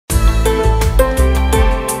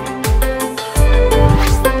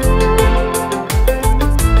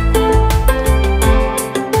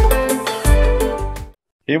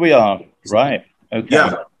Here we are. Right. Okay.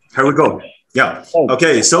 Yeah, here we go. Yeah.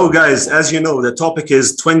 Okay. So guys, as you know, the topic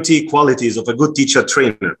is 20 qualities of a good teacher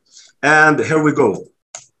trainer. And here we go.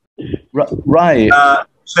 Right.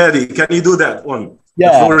 Shadi, can you do that one?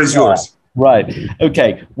 Yeah. The floor is yours. Right.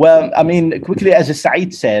 Okay. Well, I mean, quickly, as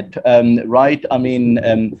Saeed said, right. I mean,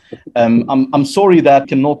 I'm sorry that I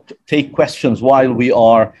cannot take questions while we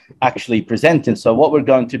are actually presenting. So what we're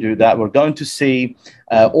going to do that we're going to see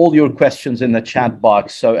all your questions in the chat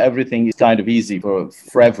box. So everything is kind of easy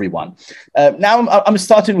for everyone. Now I'm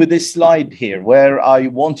starting with this slide here where I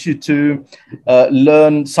want you to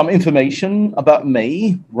learn some information about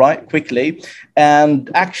me, right, quickly. And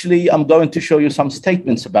actually, I'm going to show you some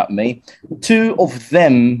statements about me. 2 of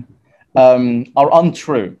them are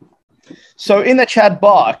untrue. So in the chat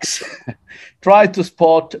box, try to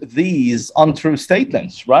spot these untrue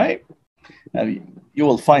statements, right? You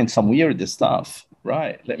will find some weird stuff,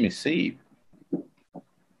 right? Let me see.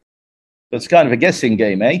 It's kind of a guessing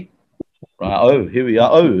game, eh? Right. Oh, here we are.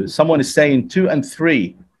 Oh, someone is saying 2 and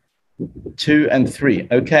 3. 2 and 3.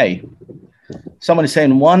 Okay. Someone is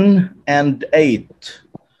saying 1 and 8.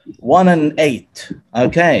 1 and 8.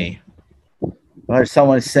 Okay. Or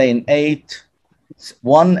someone is saying 8.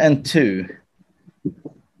 1 and 2.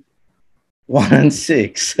 1 and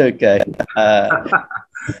 6. Okay.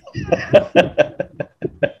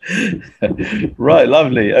 Right.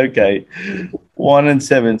 Lovely. Okay. 1 and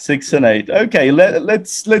 7. 6 and 8. Okay.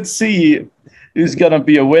 Let's see who's going to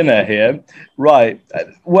be a winner here. Right.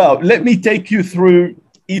 Well, let me take you through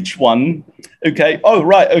each one. Okay. Oh,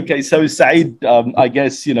 right. Okay. So Saeed, I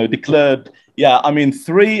guess, declared. Yeah. I mean,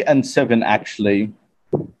 3 and 7 actually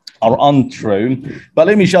are untrue. But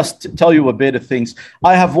let me just tell you a bit of things.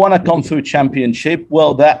 I have won a Kung Fu championship.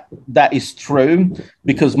 Well, that is true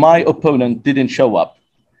because my opponent didn't show up.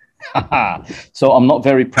 So I'm not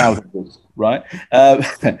very proud of this, right?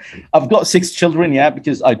 I've got 6 children, yeah,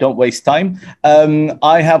 because I don't waste time.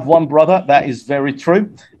 I have 1 brother. That is very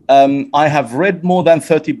true. I have read more than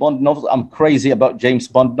 30 Bond novels. I'm crazy about James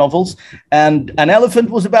Bond novels. And an elephant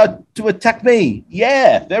was about to attack me.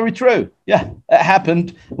 Yeah, very true. Yeah, it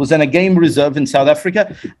happened. It was in a game reserve in South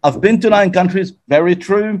Africa. I've been to 9 countries. Very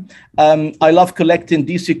true. I love collecting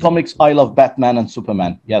DC comics. I love Batman and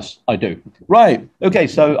Superman. Yes, I do. Right. Okay,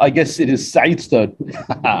 so I guess it is Saeed's turn.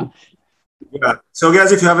 Yeah. So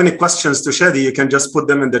guys, if you have any questions to Shadi, you can just put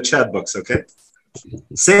them in the chat box, okay?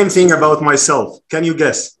 Same thing about myself. Can you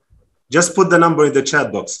guess? Just put the number in the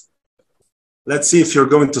chat box. Let's see if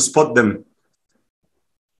you're going to spot them.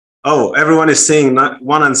 Oh, everyone is saying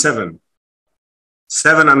 1 and 7.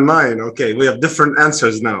 7 and 9. Okay, we have different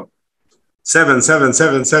answers now. 7, 7,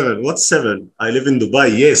 7, 7. What's 7? I live in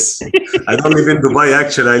Dubai. Yes. I don't live in Dubai,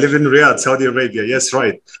 actually. I live in Riyadh, Saudi Arabia. Yes,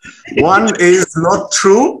 right. 1 is not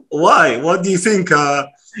true. Why? What do you think? How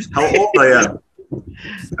old I am?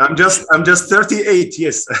 I'm just 38.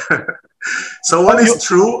 Yes. So 1 is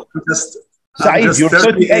true. I'm just you're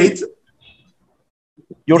 38.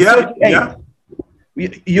 You're 38. Yeah.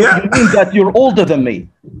 You mean that you're older than me?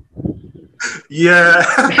 Yeah,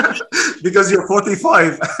 because you're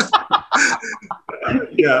 45.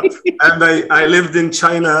 Yeah, and I lived in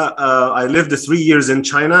China. I lived 3 years in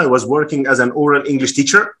China. I was working as an oral English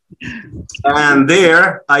teacher. And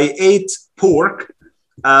there I ate pork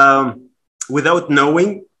without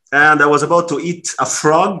knowing. And I was about to eat a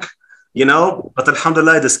frog, but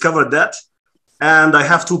alhamdulillah, I discovered that. And I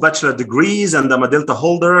have 2 bachelor degrees and I'm a Delta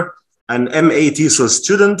holder, an MA TESOL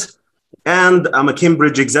student. And I'm a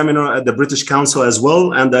Cambridge examiner at the British Council as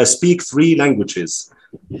well. And I speak 3 languages,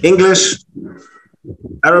 English,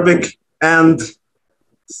 Arabic, and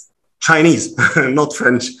Chinese, not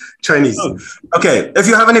French, Chinese. Okay, if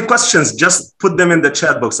you have any questions, just put them in the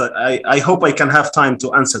chat box. I hope I can have time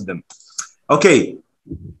to answer them. Okay,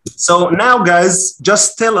 so now guys,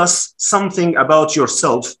 just tell us something about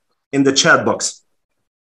yourself in the chat box.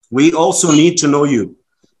 We also need to know you.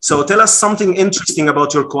 So tell us something interesting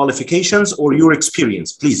about your qualifications or your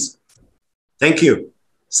experience, please. Thank you.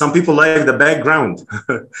 Some people like the background,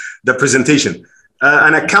 the presentation.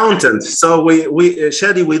 An accountant. So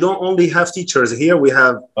Shadi, we don't only have teachers here. We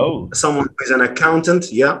have someone who is an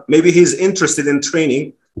accountant. Yeah, maybe he's interested in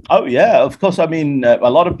training. Oh yeah, of course. I mean, a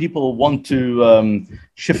lot of people want to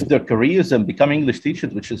shift their careers and become English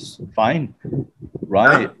teachers, which is fine,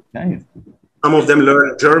 right? Yeah. Okay. Some of them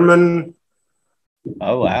learn German.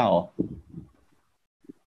 Oh wow.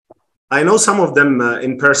 I know some of them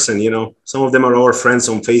in person, some of them are our friends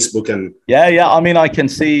on Facebook and yeah. I mean, I can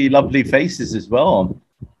see lovely faces as well.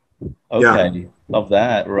 Okay, yeah. Love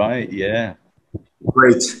that. Right. Yeah.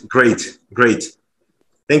 Great.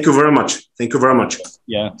 Thank you very much. Thank you very much.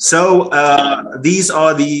 Yeah. So these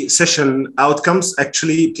are the session outcomes.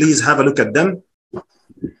 Actually, please have a look at them.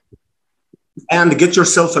 And get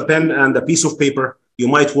yourself a pen and a piece of paper. You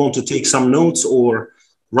might want to take some notes or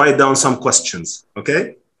write down some questions,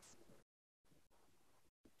 okay?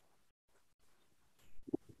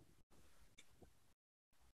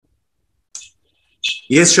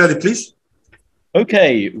 Yes, Shadi, please.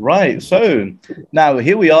 Okay, right. So now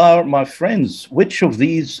here we are, my friends. Which of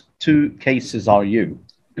these two cases are you?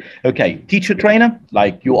 Okay, teacher trainer,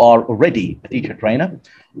 like you are already a teacher trainer,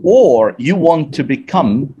 or you want to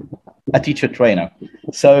become a teacher trainer.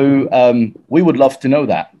 So we would love to know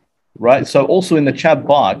that, right? So also in the chat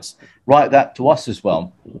box, write that to us as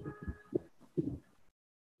well.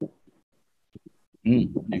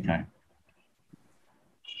 Okay.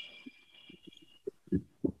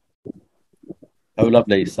 Oh,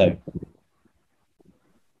 lovely. So.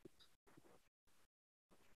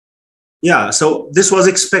 Yeah, so this was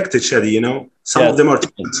expected, Shadi, you know. Some of them are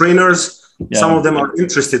trainers, some of them are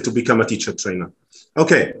interested to become a teacher trainer.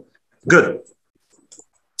 Okay, good.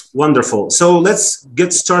 Wonderful. So let's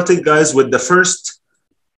get started, guys, with the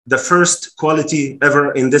first quality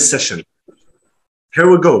ever in this session. Here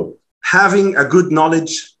we go. Having a good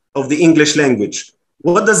knowledge of the English language.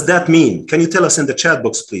 What does that mean? Can you tell us in the chat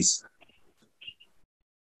box, please?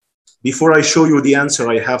 Before I show you the answer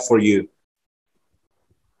I have for you.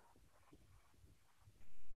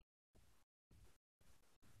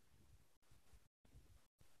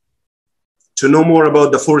 To know more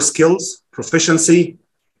about the 4 skills, proficiency,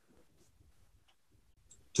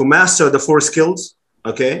 to master the 4 skills,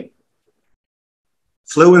 okay?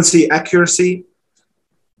 Fluency, accuracy,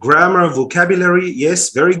 grammar, vocabulary, yes,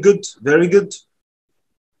 very good, very good.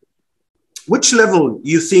 Which level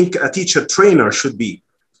you think a teacher trainer should be?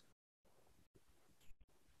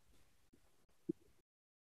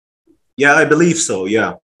 Yeah, I believe so,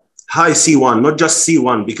 yeah. High C1, not just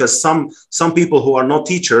C1, because some people who are not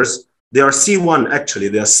teachers, they are C1 actually,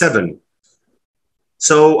 they are 7.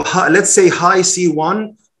 So let's say high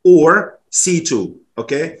C1 or C2,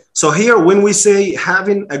 okay? So here when we say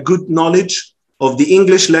having a good knowledge of the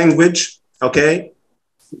English language, okay,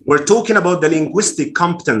 we're talking about the linguistic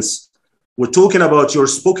competence. We're talking about your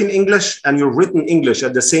spoken English and your written English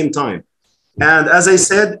at the same time. And as I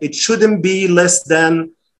said, it shouldn't be less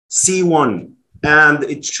than C1, and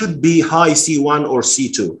it should be high C1 or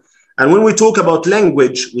C2. And when we talk about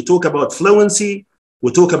language, we talk about fluency,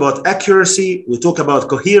 we talk about accuracy, we talk about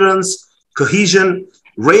coherence, cohesion,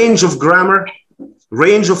 range of grammar,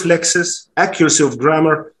 range of lexis, accuracy of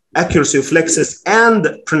grammar, accuracy of lexis,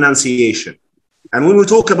 and pronunciation. And when we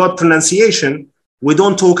talk about pronunciation, we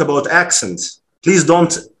don't talk about accents. Please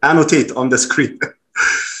don't annotate on the screen.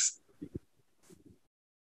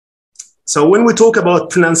 So when we talk about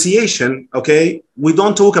pronunciation, okay, we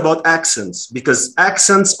don't talk about accents because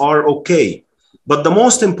accents are okay. But the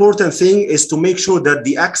most important thing is to make sure that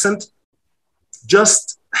the accent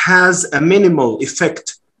just has a minimal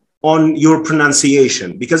effect on your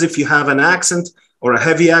pronunciation. Because if you have an accent or a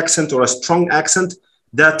heavy accent or a strong accent,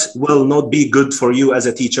 that will not be good for you as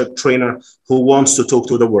a teacher trainer who wants to talk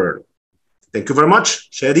to the world. Thank you very much,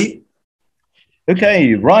 Shadi.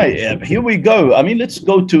 Okay, right. Here we go. I mean, let's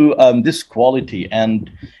go to this quality. And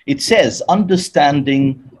it says understanding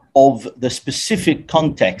of the specific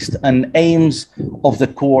context and aims of the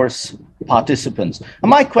course participants. And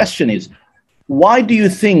my question is, why do you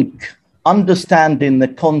think understanding the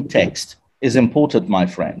context is important, my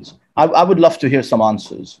friends? I would love to hear some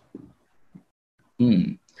answers.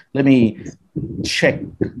 Let me check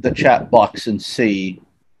the chat box and see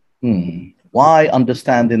why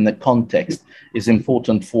understanding the context is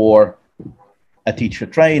important for a teacher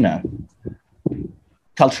trainer.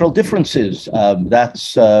 Cultural differences,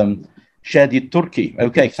 that's Shadi Turki.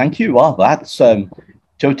 Okay, thank you. Well, that's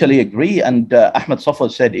totally agree. And Ahmed Safa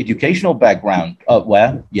said educational background.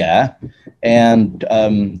 Well, yeah. And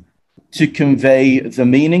to convey the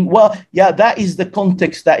meaning. Well, yeah, that is the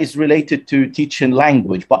context that is related to teaching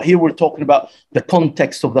language. But here we're talking about the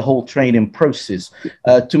context of the whole training process.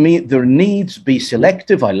 To meet their needs, be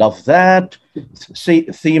selective. I love that. See,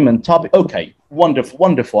 theme and topic. Okay, wonderful,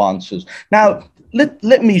 wonderful answers. Now,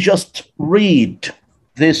 let me just read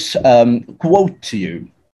this quote to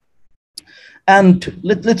you. And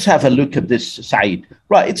let's have a look at this, Saeed.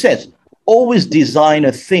 Right, it says, always design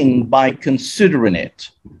a thing by considering it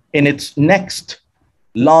in its next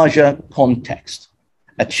larger context.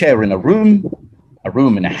 A chair in a room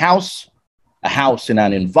in a house in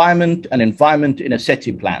an environment in a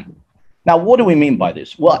city plan. Now, what do we mean by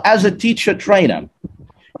this? Well, as a teacher trainer,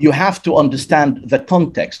 you have to understand the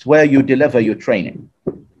context where you deliver your training.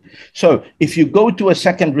 So if you go to a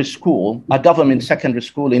secondary school, a government secondary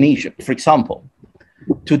school in Egypt, for example,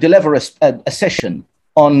 to deliver a session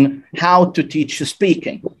on how to teach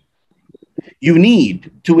speaking, you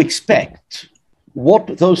need to expect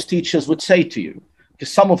what those teachers would say to you.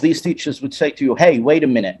 Because some of these teachers would say to you, hey, wait a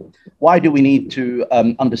minute, why do we need to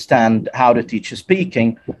understand how to teach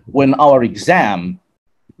speaking when our exam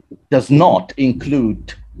does not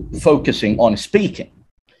include focusing on speaking?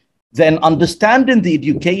 Then understanding the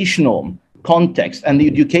educational context and the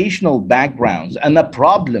educational backgrounds and the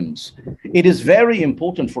problems, it is very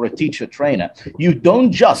important for a teacher trainer. You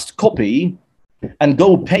don't just copy and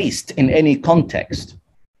go paste in any context,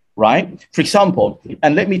 right? For example,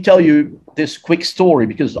 and let me tell you this quick story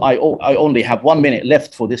because I only have 1 minute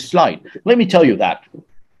left for this slide. Let me tell you that.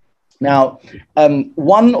 Now,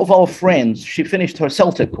 one of our friends, she finished her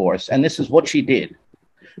CELTA course, and this is what she did.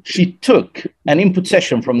 She took an input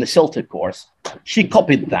session from the CELTA course, she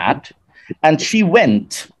copied that, and she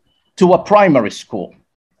went to a primary school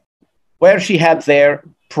where she had their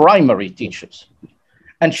primary teachers.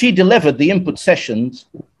 And she delivered the input sessions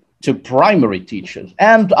to primary teachers.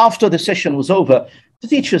 And after the session was over, the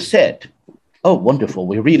teacher said, oh, wonderful,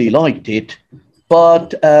 we really liked it,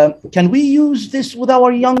 but can we use this with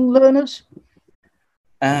our young learners?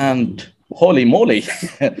 And holy moly,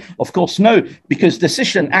 of course, no, because the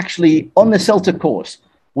session actually on the CELTA course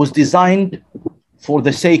was designed for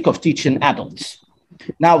the sake of teaching adults.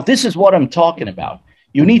 Now, this is what I'm talking about.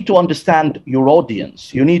 You need to understand your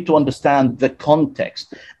audience. You need to understand the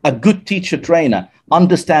context. A good teacher trainer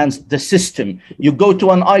understands the system. You go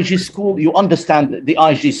to an IG school, you understand the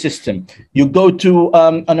IG system. You go to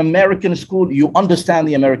an American school, you understand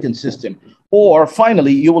the American system. Or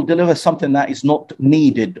finally, you will deliver something that is not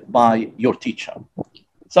needed by your teacher.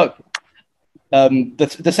 So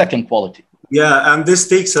the second quality. Yeah, and this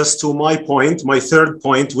takes us to my point, my third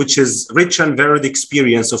point, which is rich and varied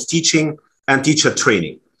experience of teaching and teacher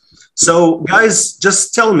training. So guys,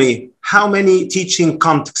 just tell me, how many teaching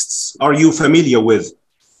contexts are you familiar with?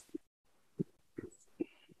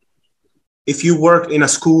 If you work in a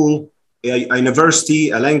school, a university,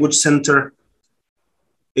 a language center,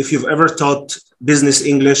 if you've ever taught business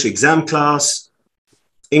English, exam class,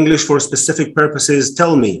 English for specific purposes,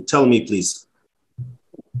 tell me please.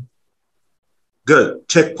 Good.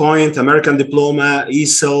 Checkpoint, American Diploma,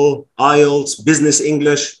 ESOL, IELTS, Business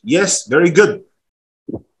English. Yes, very good.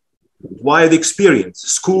 Wide experience.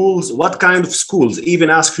 Schools, what kind of schools? Even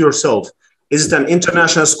ask yourself, is it an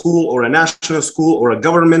international school or a national school or a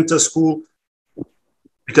governmental school?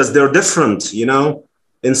 Because they're different, you know.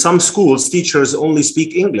 In some schools, teachers only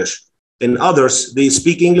speak English. In others, they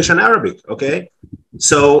speak English and Arabic, okay?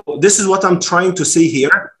 So this is what I'm trying to say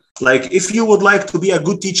here. Like, if you would like to be a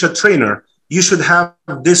good teacher trainer, you should have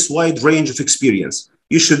this wide range of experience.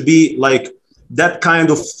 You should be like that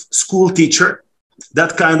kind of school teacher,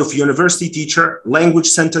 that kind of university teacher, language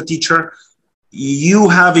center teacher. You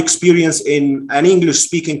have experience in an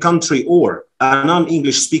English-speaking country or a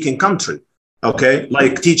non-English speaking country, okay?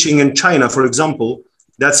 Like teaching in China, for example,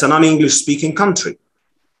 that's a non-English speaking country.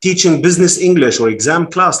 Teaching business English or exam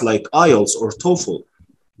class like IELTS or TOEFL.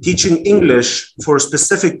 Teaching English for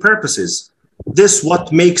specific purposes. This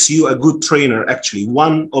what makes you a good trainer, actually,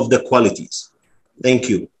 one of the qualities. Thank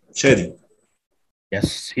you. Shadi.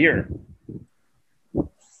 Yes, here.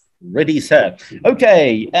 Ready, sir.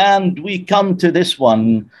 Okay, and we come to this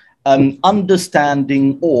one,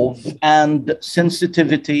 understanding of and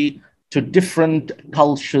sensitivity to different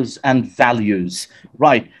cultures and values.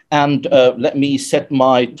 Right, and let me set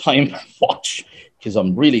my time watch, because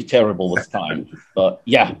I'm really terrible with time. But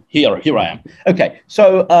yeah, here I am. Okay,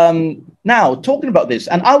 so now talking about this,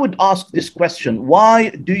 and I would ask this question: why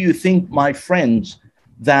do you think, my friends,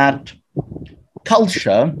 that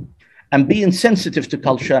culture and being sensitive to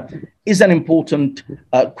culture is an important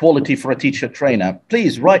quality for a teacher trainer?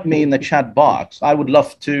 Please write me in the chat box. I would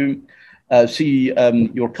love to see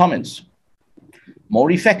your comments.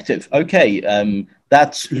 More effective. Okay,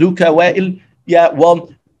 that's Luca Wael. Yeah,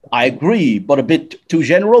 well, I agree, but a bit too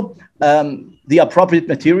general. The appropriate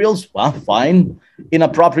materials, well, fine.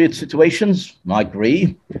 Inappropriate situations, I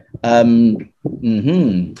agree. Oh,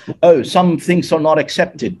 some things are not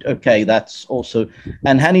accepted. Okay, that's also.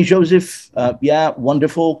 And Hani Joseph, yeah,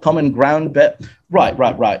 wonderful. Common ground, but right.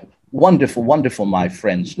 Wonderful, my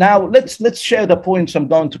friends. Now let's share the points I'm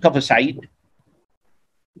going to cover, Saeed.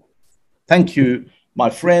 Thank you, my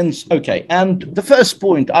friends. Okay, and the first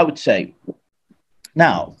point I would say.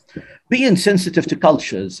 Now, being sensitive to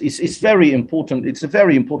cultures is very important. It's a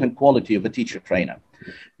very important quality of a teacher trainer,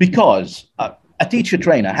 because a teacher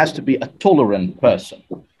trainer has to be a tolerant person.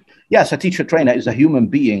 Yes, a teacher trainer is a human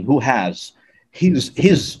being who has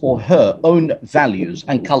his or her own values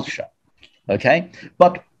and culture. Okay,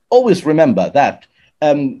 but always remember that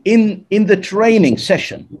in the training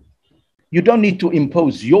session, you don't need to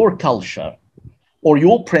impose your culture or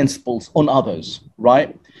your principles on others,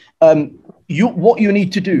 right? What you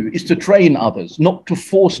need to do is to train others, not to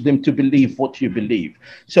force them to believe what you believe.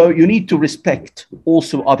 So you need to respect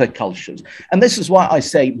also other cultures. And this is why I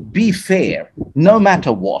say, be fair, no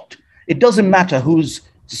matter what. It doesn't matter who's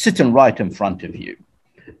sitting right in front of you.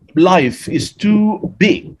 Life is too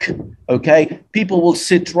big, okay? People will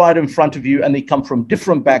sit right in front of you and they come from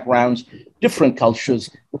different backgrounds, different cultures,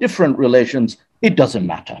 different religions. It doesn't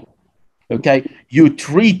matter, okay? You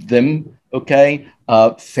treat them, okay,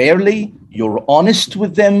 fairly, you're honest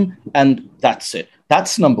with them, and that's it.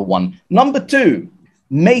 That's number one. Number two,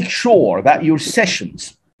 make sure that your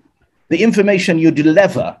sessions, the information you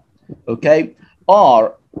deliver, okay,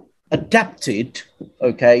 are adapted,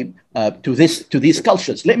 okay, to these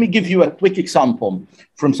cultures. Let me give you a quick example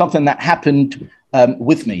from something that happened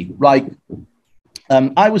with me. Like,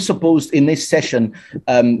 I was supposed in this session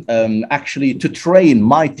actually to train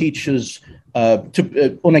my teachers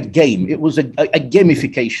on a game. It was a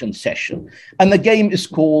gamification session, and the game is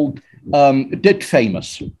called Dead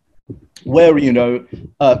Famous, where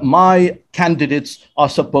my candidates are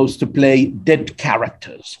supposed to play dead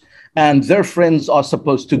characters, and their friends are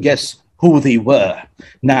supposed to guess who they were.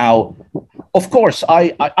 Now, of course,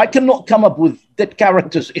 I cannot come up with dead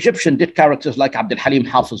characters, Egyptian dead characters like Abdul Halim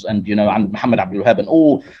Hafiz and and Muhammad Abdul Wahab and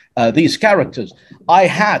all these characters. I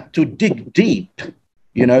had to dig deep,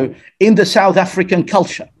 in the South African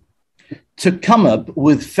culture to come up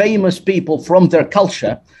with famous people from their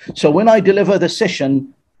culture. So when I deliver the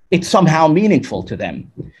session, it's somehow meaningful to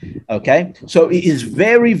them. Okay, so it is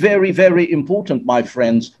very, very, very important, my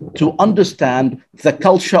friends, to understand the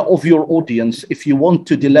culture of your audience if you want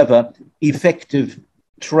to deliver effective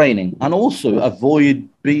training, and also avoid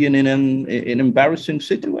being in embarrassing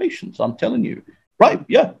situations. I'm telling you, right?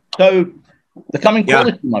 Yeah. So the coming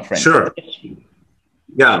quality, my friend. Sure.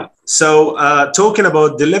 Yeah. So talking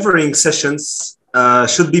about delivering sessions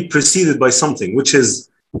should be preceded by something, which is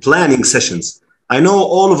planning sessions. I know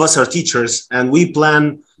all of us are teachers and we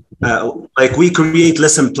plan, we create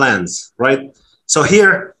lesson plans, right? So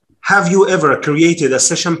here, have you ever created a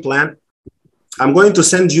session plan? I'm going to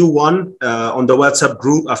send you one on the WhatsApp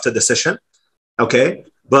group after the session, okay?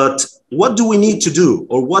 But what do we need to do,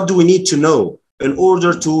 or what do we need to know in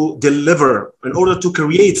order to deliver, in order to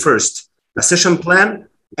create first a session plan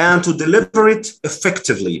and to deliver it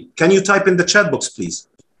effectively? Can you type in the chat box, please?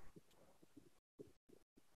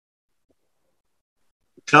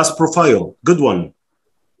 Class profile, good one.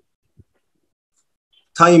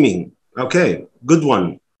 Timing, okay, good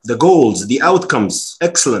one. The goals, the outcomes,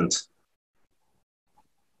 excellent.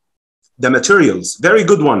 The materials, very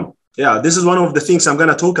good one. Yeah, this is one of the things I'm going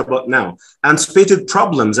to talk about now. Anticipated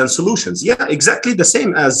problems and solutions. Yeah, exactly the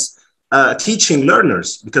same as teaching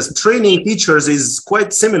learners, because training teachers is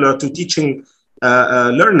quite similar to teaching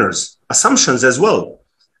learners. Assumptions as well.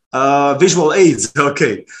 Visual aids,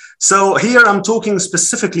 okay. So here I'm talking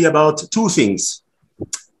specifically about two things: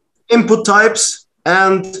 input types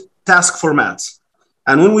and task formats.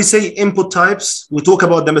 And when we say input types, we talk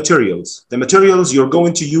about the materials. The materials you're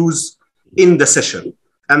going to use in the session.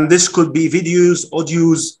 And this could be videos,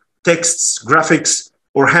 audios, texts, graphics,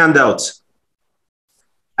 or handouts.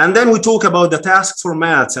 And then we talk about the task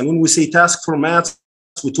formats. And when we say task formats,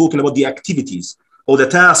 we're talking about the activities or the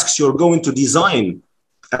tasks you're going to design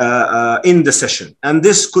in the session. And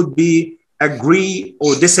this could be agree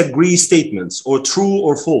or disagree statements, or true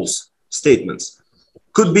or false statements.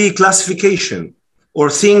 Could be classification, or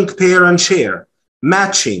think, pair, and share,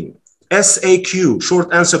 matching, SAQ,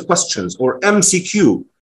 short answer questions, or MCQ,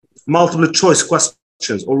 multiple choice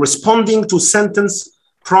questions, or responding to sentence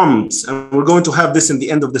prompts. And we're going to have this in the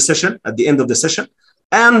end of the session, at the end of the session.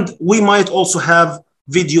 And we might also have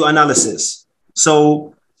video analysis.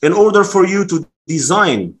 So in order for you to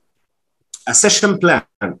design a session plan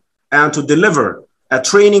and to deliver a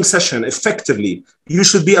training session effectively, you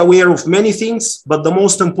should be aware of many things, but the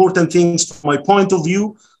most important things from my point of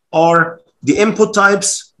view are the input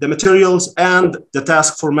types, the materials, and the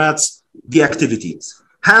task formats, the activities.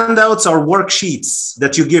 Handouts are worksheets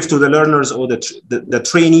that you give to the learners or the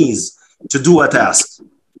trainees to do a task.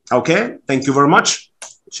 Okay, thank you very much.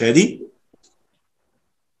 Shadi?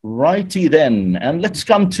 Righty then, and let's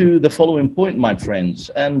come to the following point, my friends.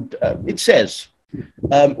 And it says,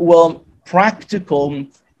 well, practical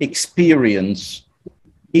experience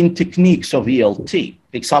in techniques of ELT.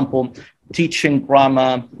 Example, teaching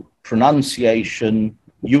grammar, pronunciation,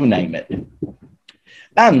 you name it.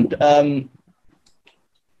 And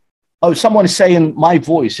oh, someone is saying my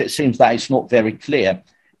voice, it seems that it's not very clear.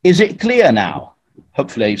 Is it clear now?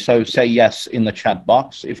 Hopefully. So say yes in the chat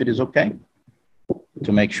box if it is okay,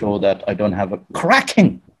 to make sure that I don't have a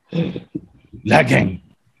cracking, lagging.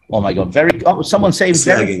 Oh my God, very, oh, someone saying it's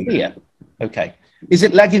very lagging. clear. Okay. Is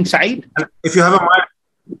it lagging, Saeed? If you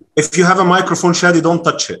have a microphone, Shadi, don't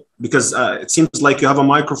touch it, because it seems like you have a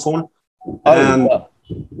microphone. And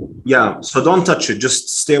yeah, so don't touch it. Just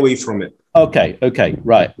stay away from it. Okay, okay,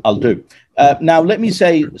 right, I'll do. Now, let me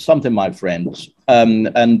say something, my friends.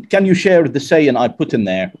 And can you share the saying I put in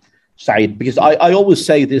there, Saeed? Because I always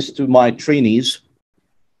say this to my trainees.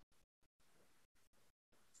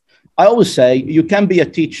 I always say you can be a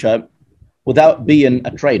teacher without being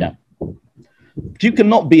a trainer. You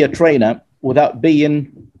cannot be a trainer without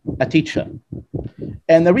being a teacher.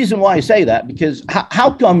 And the reason why I say that, because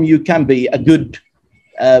how come you can be a good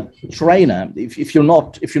trainer if you're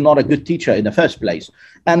not a good teacher in the first place?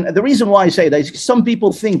 And the reason why I say that is some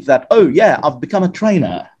people think that, oh yeah, I've become a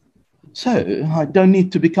trainer, so I don't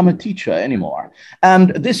need to become a teacher anymore.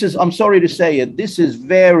 And this is, I'm sorry to say it, this is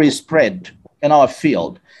very spread in our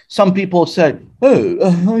field. Some people say,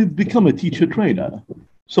 oh, I've become a teacher trainer,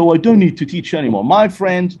 so I don't need to teach anymore. My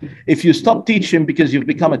friends, if you stop teaching because you've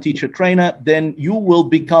become a teacher trainer, then you will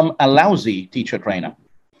become a lousy teacher trainer.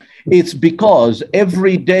 It's because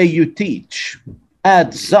every day you teach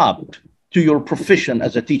adds up to your profession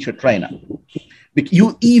as a teacher trainer.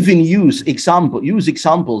 You even use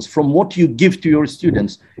examples from what you give to your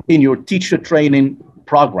students in your teacher training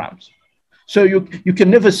programs. So you can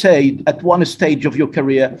never say at one stage of your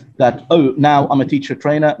career that, oh, now I'm a teacher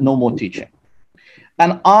trainer, no more teaching.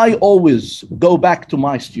 And I always go back to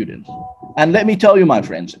my students. And let me tell you, my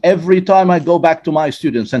friends, every time I go back to my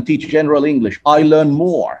students and teach general English, I learn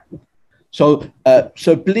more. So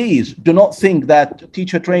please do not think that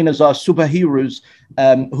teacher trainers are superheroes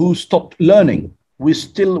who stopped learning. We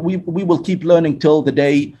will keep learning till the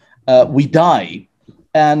day we die.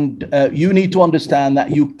 And you need to understand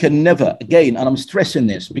that you can never, again, and I'm stressing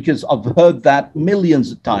this because I've heard that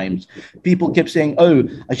millions of times, people keep saying, oh,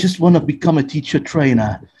 I just want to become a teacher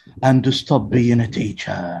trainer and to stop being a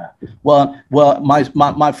teacher. Well,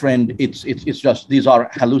 my friend, it's just, these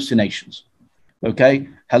are hallucinations, okay?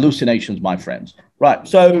 Hallucinations, my friends. Right,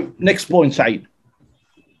 so next point, Saeed.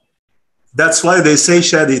 That's why they say,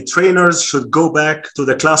 Shadi, trainers should go back to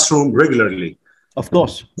the classroom regularly. Of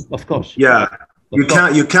course, of course. Yeah. You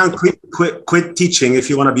can't quit teaching if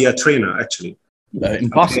you want to be a trainer, actually.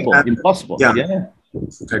 Impossible, okay. Impossible. Yeah.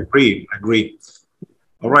 Agree.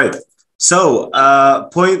 All right. So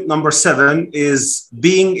point number 7 is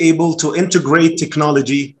being able to integrate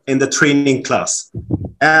technology in the training class.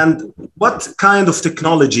 And what kind of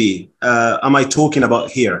technology am I talking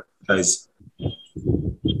about here, guys?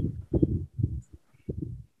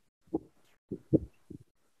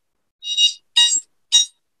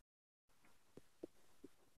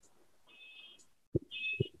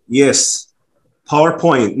 Yes,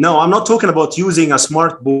 PowerPoint. No, I'm not talking about using a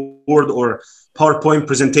smart board or PowerPoint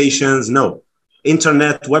presentations. No,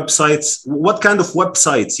 internet websites. What kind of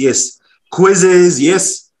websites? Yes, quizzes.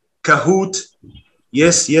 Yes, Kahoot.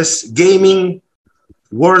 Yes, gaming,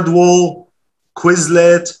 WordWall,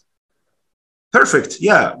 Quizlet. Perfect.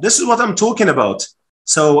 Yeah, this is what I'm talking about.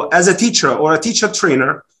 So as a teacher or a teacher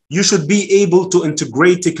trainer, you should be able to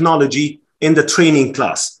integrate technology in the training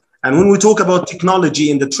class. And when we talk about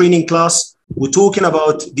technology in the training class, we're talking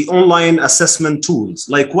about the online assessment tools.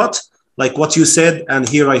 Like what? Like what you said, and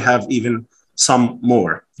here I have even some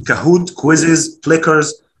more. Kahoot, quizzes,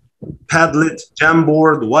 clickers, Padlet,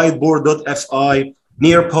 Jamboard, Whiteboard.fi,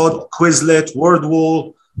 Nearpod, Quizlet,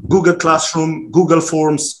 WordWall, Google Classroom, Google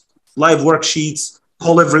Forms, Live Worksheets,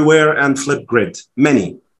 Poll Everywhere, and Flipgrid,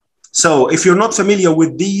 many. So if you're not familiar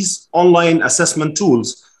with these online assessment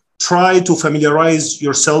tools, try to familiarize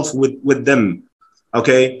yourself with them,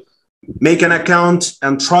 okay? Make an account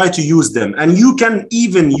and try to use them. And you can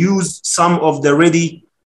even use some of the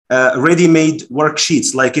ready-made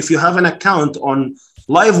worksheets. Like if you have an account on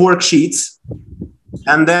Live Worksheets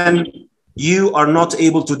and then you are not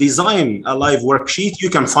able to design a live worksheet,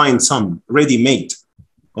 you can find some ready-made,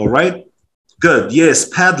 all right? Good, yes,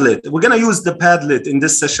 Padlet. We're gonna use the Padlet in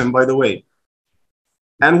this session, by the way.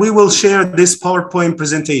 And we will share this PowerPoint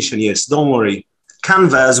presentation. Yes, don't worry.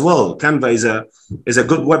 Canva as well. Canva is a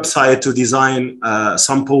good website to design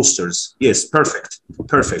some posters. Yes, perfect.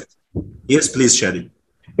 Yes, please, Shadi.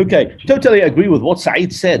 Okay, totally agree with what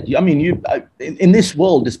Saeed said. I mean, in this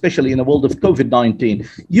world, especially in the world of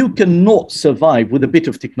COVID-19, you cannot survive with a bit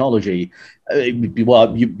of technology.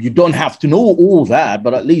 Well, you don't have to know all that,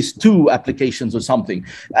 but at least two applications or something.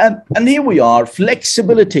 And here we are,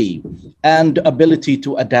 flexibility and ability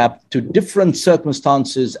to adapt to different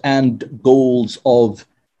circumstances and goals of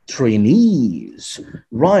trainees.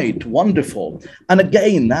 Right, wonderful. And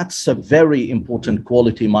again, that's a very important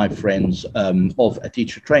quality, my friends, of a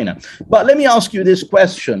teacher trainer. But let me ask you this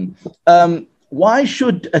question. Why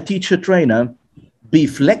should a teacher trainer be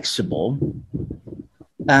flexible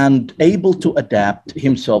and able to adapt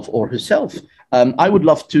himself or herself? I would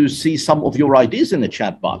love to see some of your ideas in the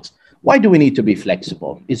chat box. Why do we need to be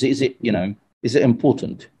flexible? Is it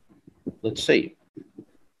important? Let's see.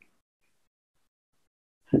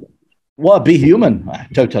 Well, be human. I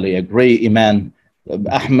totally agree, Iman.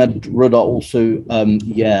 Ahmed Ruda also,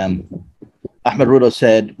 yeah. Ahmed Ruda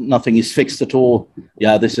said, nothing is fixed at all.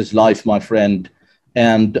 Yeah, this is life, my friend.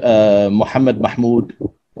 And Muhammad Mahmoud,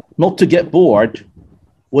 not to get bored.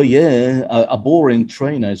 Well, yeah, a boring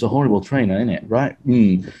trainer is a horrible trainer, isn't it? Right?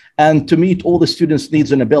 And to meet all the students'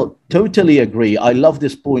 needs and ability. Totally agree. I love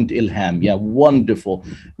this point, Ilham. Yeah, wonderful.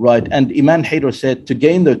 Right. And Iman Haider said, to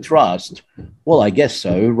gain their trust. Well, I guess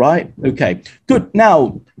so, right? Okay, good.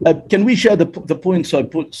 Now, can we share the points I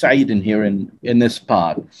put Saeed in here in this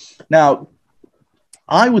part? Now,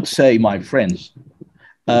 I would say, my friends,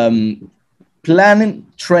 planning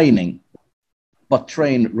training, but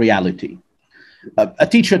train reality. A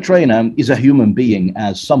teacher trainer is a human being,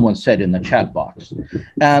 as someone said in the chat box.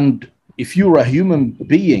 And if you're a human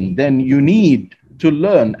being, then you need to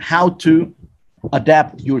learn how to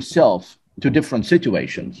adapt yourself to different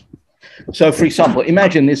situations. So, for example,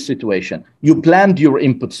 imagine this situation. You planned your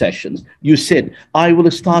input sessions. You said, I will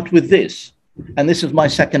start with this. And this is my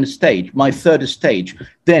second stage, my third stage.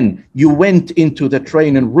 Then you went into the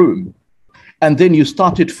training room. And then you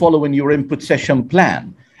started following your input session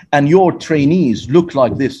plan. And your trainees look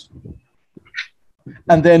like this.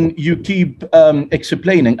 And then you keep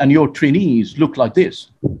explaining, and your trainees look like this.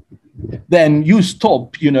 Then you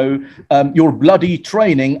stop, your bloody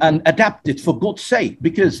training and adapt it, for God's sake,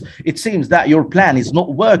 because it seems that your plan is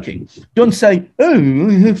not working. Don't say, oh,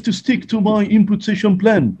 I have to stick to my input session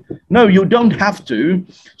plan. No, you don't have to.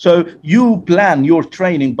 So you plan your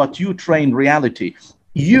training, but you train reality.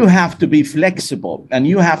 You have to be flexible, and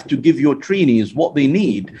you have to give your trainees what they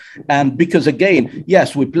need. And because, again,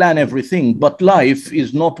 yes, we plan everything, but life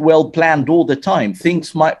is not well planned all the time.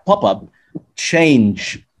 Things might pop up.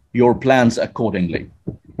 Change your plans accordingly.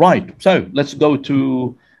 Right. So let's go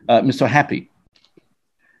to Mr. Happy.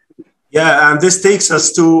 Yeah, and this takes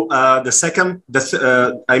us to the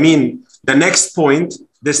next point.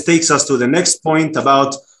 This takes us to the next point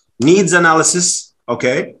about needs analysis.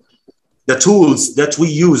 Okay. The tools that we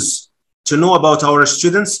use to know about our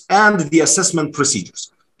students and the assessment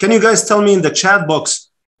procedures. Can you guys tell me in the chat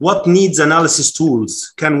box what needs analysis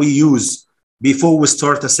tools can we use before we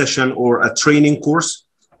start a session or a training course?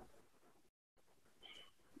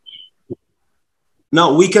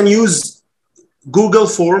 Now, we can use Google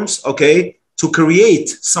Forms, okay, to create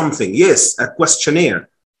something. Yes, a questionnaire.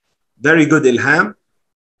 Very good, Ilham.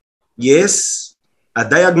 Yes, a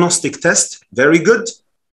diagnostic test. Very good.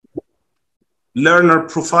 Learner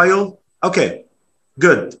profile. Okay,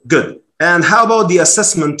 good, good. And how about the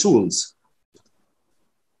assessment tools?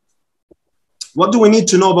 What do we need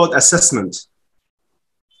to know about assessment?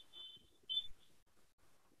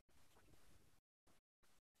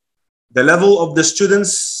 The level of the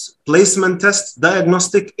students, placement test,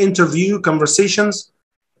 diagnostic, interview, conversations,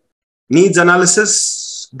 needs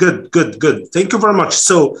analysis. Good, good, good. Thank you very much.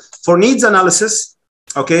 So for needs analysis,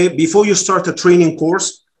 okay, before you start a training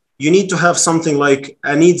course, you need to have something like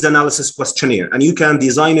a needs analysis questionnaire, and you can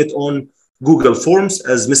design it on Google Forms,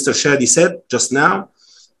 as Mr. Shadi said just now.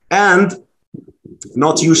 And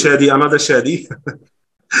not you, Shadi, another Shadi.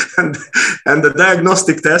 and the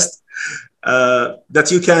diagnostic test,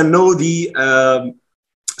 that you can know the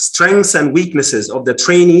strengths and weaknesses of the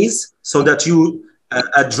trainees so that you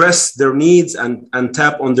address their needs and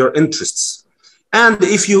tap on their interests. And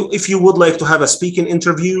if you would like to have a speaking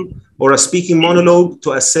interview or a speaking monologue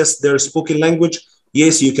to assess their spoken language,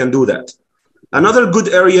 yes, you can do that. Another good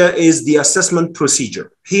area is the assessment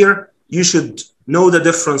procedure. Here, you should know the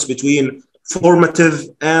difference between formative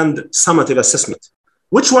and summative assessment.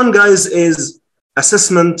 Which one, guys, is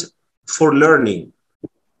assessment for learning?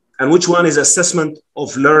 And which one is assessment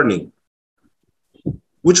of learning?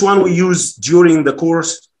 Which one we use during the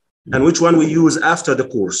course and which one we use after the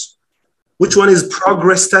course? Which one is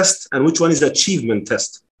progress test and which one is achievement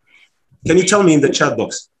test? Can you tell me in the chat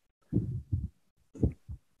box?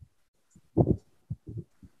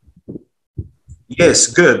 Yes,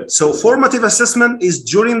 good. So formative assessment is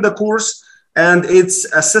during the course, and it's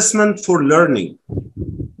assessment for learning,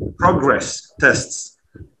 progress tests.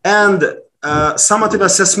 And summative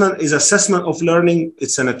assessment is assessment of learning.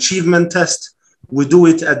 It's an achievement test. We do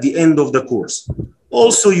it at the end of the course.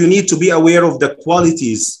 Also, you need to be aware of the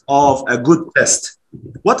qualities of a good test.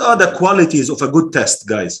 What are the qualities of a good test,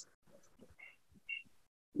 guys?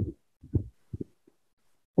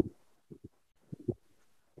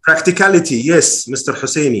 Practicality, yes, Mr.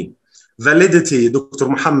 Husseini. Validity, Dr.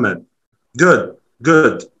 Muhammad. Good,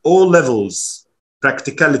 good. All levels,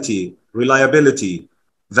 practicality, reliability,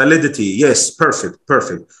 validity. Yes, perfect,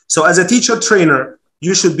 perfect. So as a teacher trainer,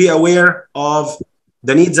 you should be aware of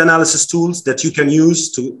the needs analysis tools that you can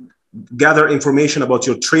use to gather information about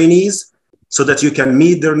your trainees so that you can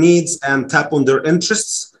meet their needs and tap on their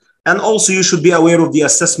interests. And also you should be aware of the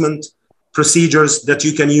assessment procedures that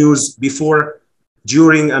you can use before,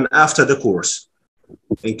 during, and after the course.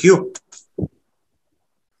 Thank you.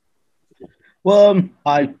 Well,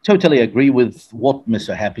 I totally agree with what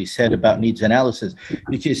Mr. Happy said about needs analysis,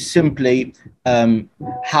 which is simply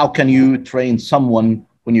how can you train someone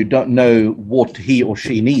when you don't know what he or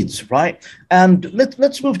she needs, right? And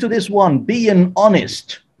let's move to this one, be an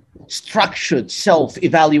honest, structured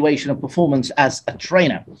self-evaluation of performance as a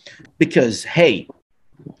trainer. Because, hey,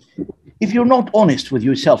 if you're not honest with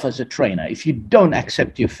yourself as a trainer, if you don't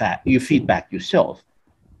accept your feedback yourself,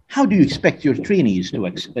 how do you expect your trainees to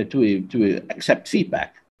accept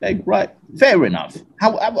feedback? Like, right, fair enough.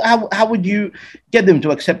 How would you get them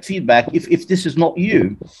to accept feedback if this is not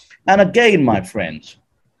you? And again, my friends,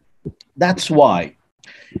 that's why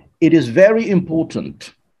it is very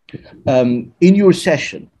important in your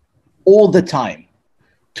session all the time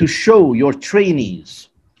to show your trainees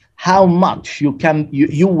how much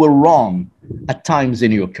you were wrong at times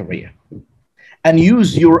in your career, and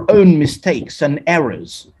use your own mistakes and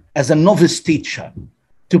errors as a novice teacher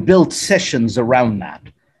to build sessions around that,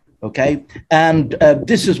 okay? And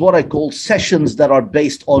this is what I call sessions that are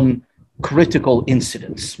based on critical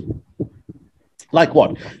incidents. Like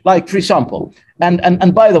what? Like, for example,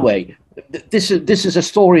 and by the way, this is a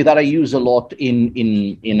story that I use a lot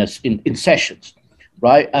in sessions,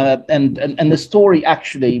 right? And the story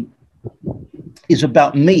actually is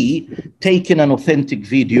about me taking an authentic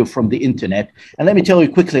video from the internet. And let me tell you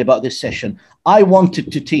quickly about this session. I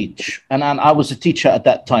wanted to teach, and I was a teacher at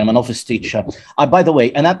that time, an office teacher. By the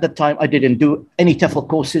way, and at that time, I didn't do any TEFL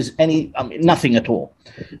courses, nothing at all.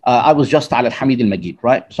 I was just Al Hamid al-Majid,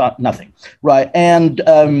 right? So nothing, right? And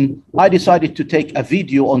I decided to take a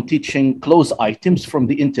video on teaching close items from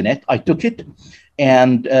the internet. I took it.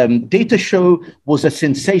 And data show was a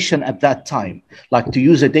sensation at that time. Like, to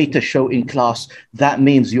use a data show in class, that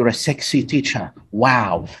means you're a sexy teacher.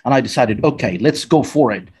 Wow. And I decided, okay, let's go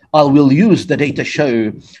for it. I will use the data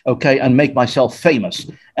show, okay, and make myself famous.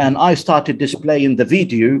 And I started displaying the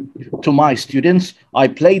video to my students. I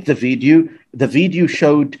played the video. The video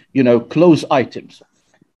showed, close items.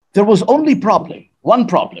 There was only one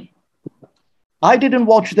problem. I didn't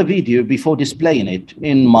watch the video before displaying it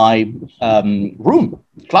in my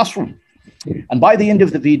classroom. And by the end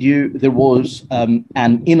of the video, there was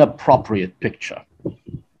an inappropriate picture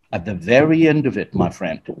at the very end of it, my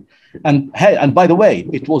friend. And hey, and by the way,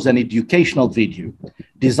 it was an educational video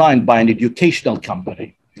designed by an educational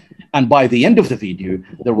company. And by the end of the video,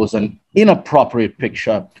 there was an inappropriate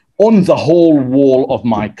picture on the whole wall of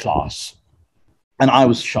my class. And I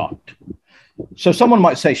was shocked. So someone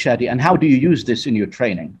might say, Shadi, and how do you use this in your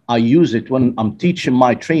training? I use it when I'm teaching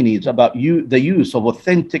my trainees about the use of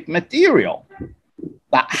authentic material.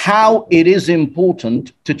 That how it is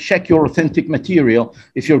important to check your authentic material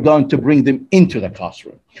if you're going to bring them into the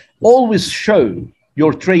classroom. Always show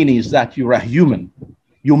your trainees that you're a human.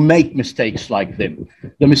 You make mistakes like them.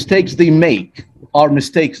 The mistakes they make are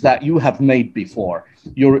mistakes that you have made before.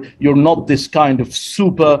 You're not this kind of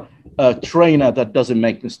super trainer that doesn't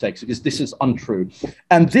make mistakes, because this is untrue.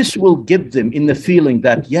 And this will give them in the feeling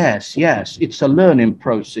that, yes, it's a learning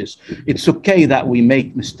process. It's okay that we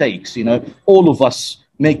make mistakes. All of us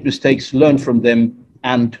make mistakes, learn from them,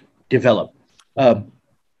 and develop.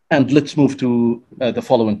 And let's move to the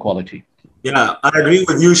following quality. Yeah, I agree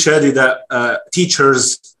with you, Shadi, that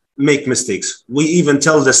teachers make mistakes. We even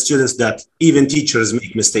tell the students that even teachers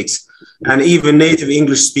make mistakes, and even native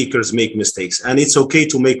English speakers make mistakes. And it's okay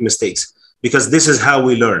to make mistakes, because this is how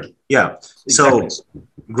we learn. Yeah, exactly. So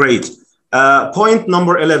great. Point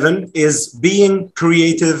number 11 is being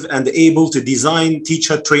creative and able to design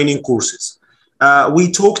teacher training courses.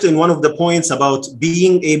 we talked in one of the points about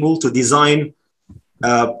being able to design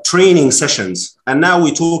training sessions. And now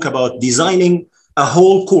we talk about designing a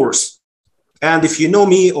whole course. And if you know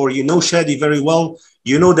me or you know Shadi very well,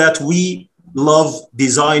 you know that we love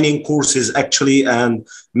designing courses actually. And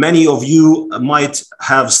many of you might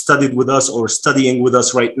have studied with us or studying with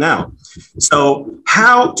us right now. So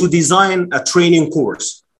how to design a training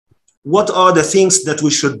course? What are the things that we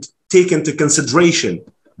should take into consideration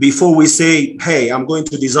before we say, hey, I'm going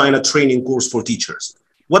to design a training course for teachers?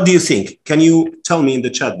 What do you think? Can you tell me in the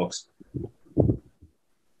chat box?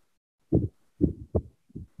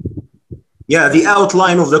 Yeah, the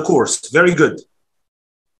outline of the course. Very good.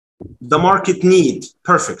 The market need.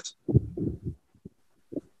 Perfect.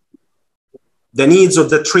 The needs of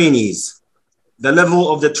the trainees. The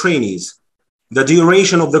level of the trainees. The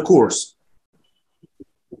duration of the course.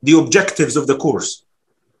 The objectives of the course.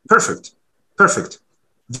 Perfect. Perfect.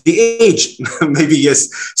 The age, maybe yes.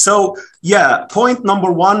 So yeah, point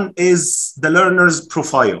number one is the learner's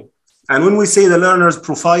profile. And when we say the learner's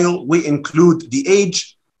profile, we include the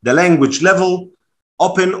age, the language level,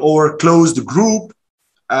 open or closed group,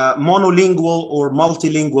 monolingual or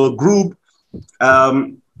multilingual group.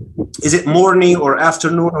 Is it morning or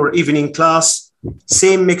afternoon or evening class?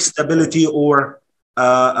 Same mixed ability or,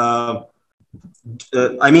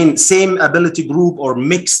 same ability group or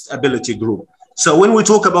mixed ability group. So when we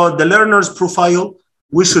talk about the learner's profile,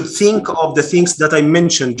 we should think of the things that I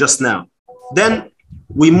mentioned just now. Then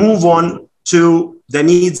we move on to the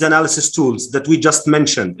needs analysis tools that we just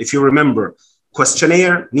mentioned. If you remember,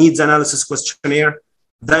 questionnaire, needs analysis questionnaire,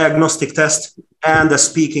 diagnostic test, and a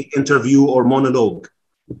speaking interview or monologue.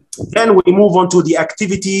 Then we move on to the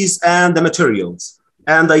activities and the materials.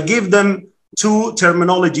 And I give them two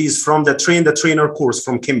terminologies from the Train the Trainer course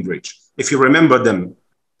from Cambridge, if you remember them.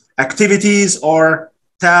 Activities are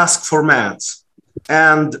task formats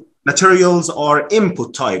and materials are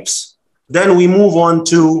input types. Then we move on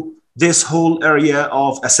to this whole area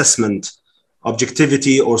of assessment,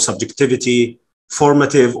 objectivity or subjectivity,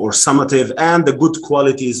 formative or summative, and the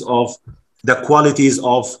qualities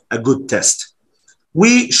of a good test.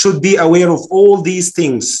 We should be aware of all these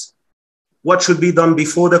things. What should be done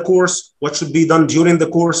before the course, what should be done during the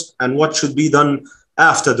course, and what should be done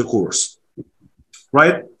after the course.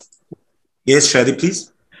 Right? Yes, Shadi,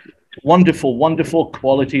 please. Wonderful, wonderful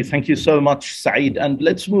quality. Thank you so much, Saeed. And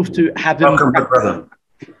let's move to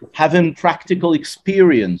having practical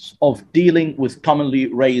experience of dealing with commonly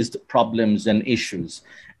raised problems and issues.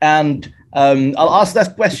 And I'll ask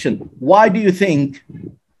that question. Why do you think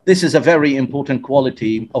this is a very important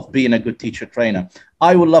quality of being a good teacher trainer?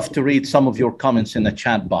 I would love to read some of your comments in the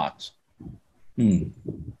chat box.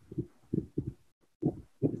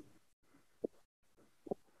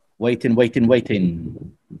 Waiting.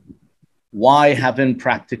 Why having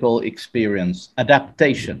practical experience?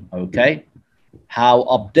 Adaptation, okay. How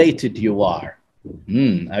updated you are.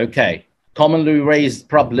 Okay. Commonly raised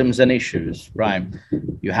problems and issues, right?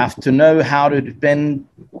 You have to know how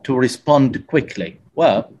to respond quickly.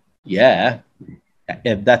 Well, yeah,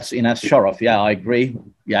 if that's in Sharaf, yeah, I agree.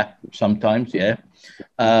 Yeah, sometimes, yeah.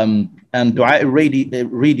 And Dua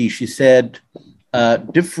Reedy, she said,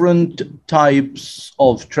 different types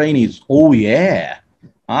of trainees. Oh, yeah.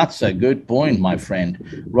 That's a good point, my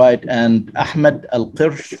friend. Right. And Ahmed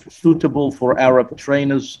Al-Qirsh, suitable for Arab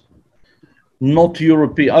trainers, not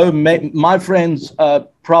European. Oh, my friends,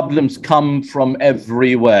 problems come from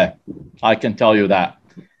everywhere. I can tell you that.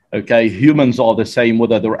 Okay. Humans are the same,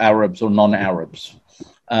 whether they're Arabs or non-Arabs.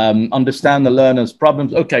 Understand the learner's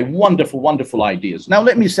problems. Okay. Wonderful, wonderful ideas. Now,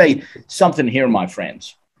 let me say something here, my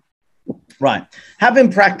friends. Right.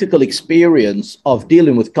 Having practical experience of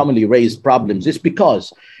dealing with commonly raised problems is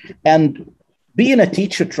because, and being a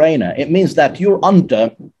teacher trainer, it means that you're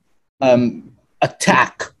under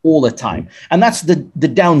attack all the time. And that's the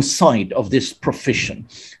downside of this profession,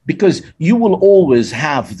 because you will always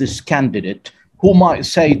have this candidate who might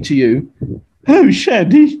say to you, oh,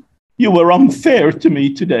 Shadi, you were unfair to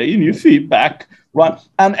me today in your feedback. Right.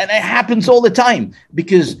 And it happens all the time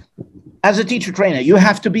because as a teacher trainer, you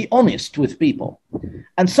have to be honest with people.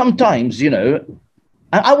 And sometimes, you know,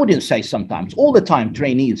 I wouldn't say sometimes, all the time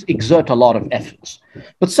trainees exert a lot of efforts,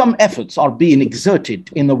 but some efforts are being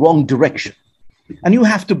exerted in the wrong direction. And you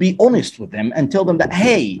have to be honest with them and tell them that,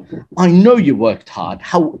 hey, I know you worked hard.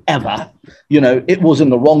 However, you know, it was in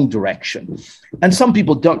the wrong direction. And some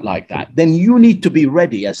people don't like that. Then you need to be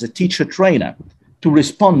ready as a teacher trainer to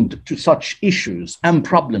respond to such issues and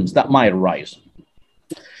problems that might arise.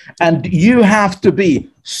 And you have to be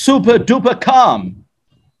super duper calm.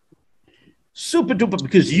 Super duper,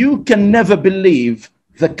 because you can never believe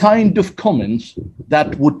the kind of comments that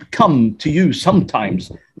would come to you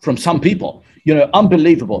sometimes from some people, you know,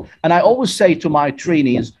 unbelievable. And I always say to my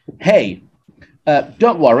trainees, hey,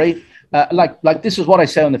 don't worry. Like this is what I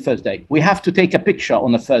say on the first day. We have to take a picture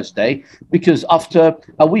on the first day, because after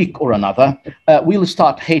a week or another, we'll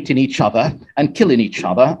start hating each other and killing each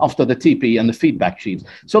other after the TP and the feedback sheets.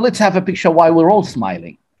 So let's have a picture while we're all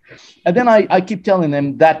smiling. And then I keep telling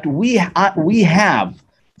them that we have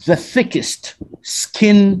the thickest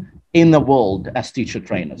skin in the world as teacher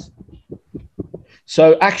trainers. So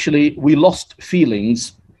actually, we lost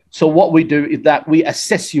feelings. So what we do is that we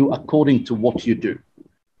assess you according to what you do.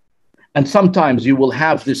 And sometimes you will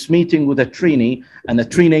have this meeting with a trainee, and the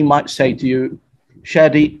trainee might say to you,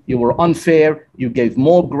 Shadi, you were unfair. You gave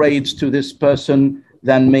more grades to this person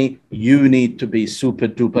than me. You need to be super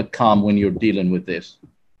duper calm when you're dealing with this.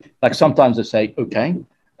 Like sometimes I say, okay,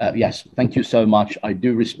 yes, thank you so much. I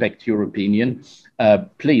do respect your opinion.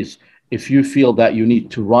 Please, if you feel that you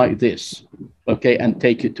need to write this, okay, and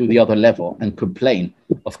take it to the other level and complain,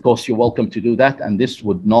 of course, you're welcome to do that. And this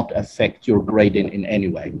would not affect your grading in any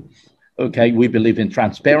way. Okay, we believe in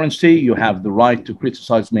transparency. You have the right to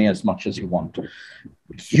criticize me as much as you want.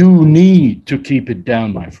 You need to keep it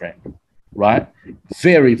down, my friend, right?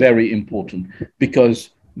 Very, very important,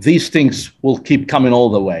 because these things will keep coming all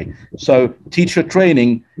the way. So teacher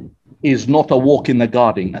training is not a walk in the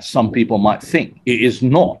garden, as some people might think. It is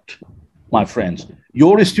not, my friends.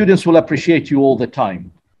 Your students will appreciate you all the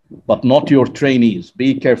time, but not your trainees.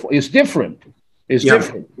 Be careful. It's different. It's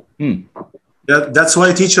different. That's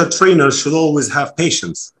why teacher trainers should always have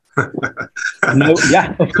patience. No,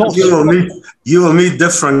 yeah, of course. You will meet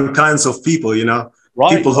different kinds of people, you know,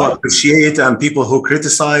 right, people who appreciate and people who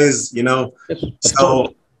criticize, you know. Yes,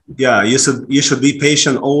 so yeah, you should be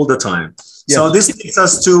patient all the time. Yes. So this takes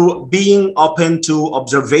us to being open to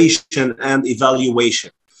observation and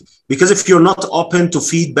evaluation. Because if you're not open to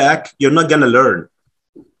feedback, you're not going to learn.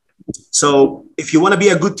 So if you want to be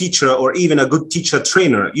a good teacher or even a good teacher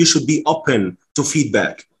trainer, you should be open to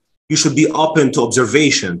feedback. You should be open to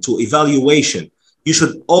observation, to evaluation. You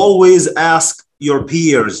should always ask your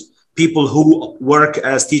peers, people who work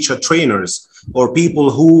as teacher trainers, or people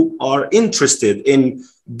who are interested in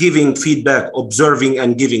giving feedback, observing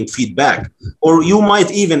and giving feedback. Or you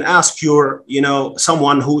might even ask your, you know,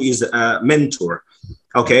 someone who is a mentor.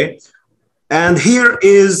 Okay. And here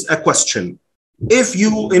is a question. If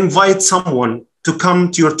you invite someone to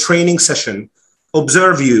come to your training session,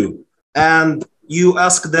 observe you, and you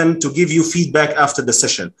ask them to give you feedback after the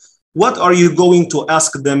session, what are you going to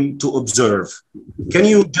ask them to observe? Can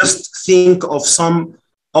you just think of some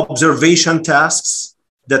observation tasks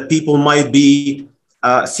that people might be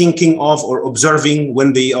thinking of or observing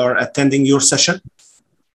when they are attending your session?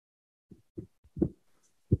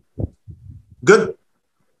 Good.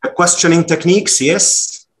 Questioning techniques,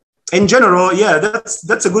 yes. In general, yeah,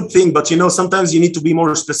 that's a good thing, but you know, sometimes you need to be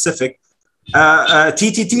more specific.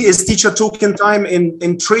 TTT is teacher token time.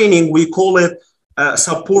 In training, we call it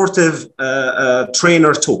supportive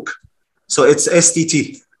trainer talk. So it's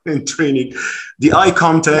STT in training. The eye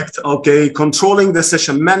contact, okay, controlling the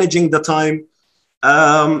session, managing the time,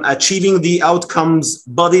 achieving the outcomes,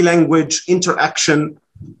 body language, interaction,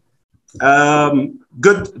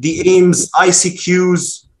 good, the aims,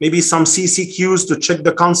 ICQs, maybe some CCQs to check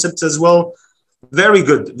the concepts as well. Very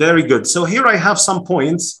good, very good. So here I have some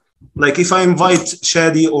points. Like if I invite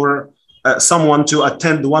Shadi or someone to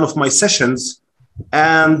attend one of my sessions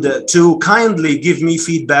and to kindly give me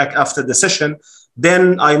feedback after the session,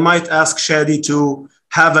 then I might ask Shadi to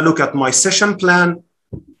have a look at my session plan,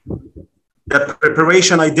 the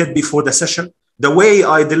preparation I did before the session, the way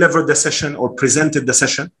I delivered the session or presented the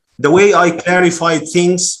session, the way I clarified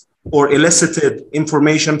things or elicited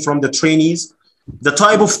information from the trainees, the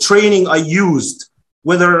type of training I used,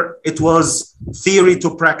 whether it was theory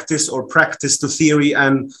to practice or practice to theory,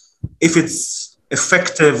 and if it's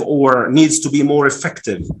effective or needs to be more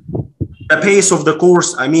effective. The pace of the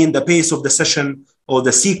course, I mean the pace of the session or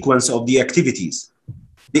the sequence of the activities.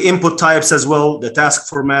 The input types as well, the task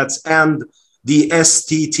formats, and the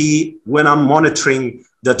STT when I'm monitoring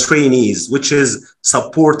the trainees, which is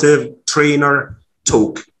supportive trainer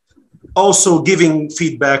talk. Also, giving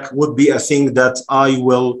feedback would be a thing that I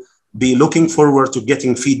will be looking forward to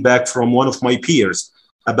getting feedback from one of my peers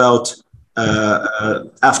about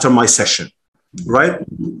after my session, right?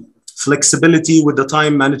 Flexibility with the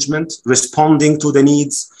time management, responding to the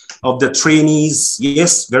needs of the trainees.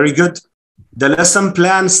 Yes, very good. The lesson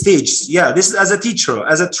plan stage. Yeah, this is as a teacher,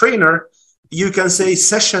 as a trainer, you can say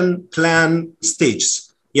session plan stage.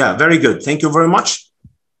 Yeah, very good. Thank you very much,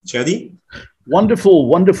 Shadi. Wonderful,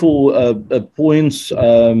 wonderful points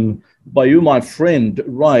by you, my friend.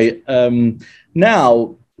 Right.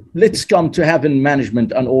 Now, let's come to having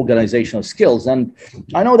management and organizational skills. And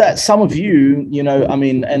I know that some of you,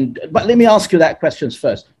 but let me ask you that questions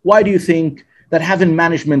first. Why do you think that having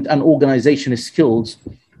management and organizational skills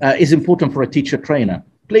is important for a teacher trainer?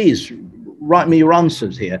 Please write me your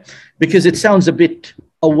answers here, because it sounds a bit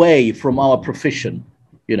away from our profession,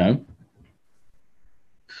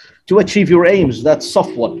 To achieve your aims, that's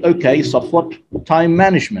soft what? Okay, soft what? Time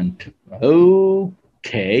management.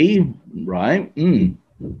 Okay, right.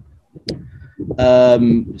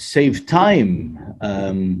 Save time.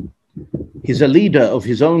 He's a leader of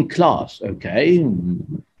his own class. Okay,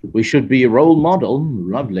 we should be a role model.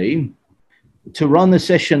 Lovely. To run the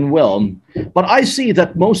session well. But I see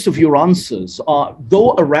that most of your answers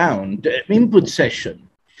go around input session.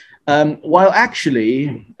 While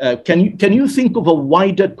actually, can you think of a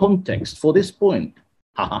wider context for this point?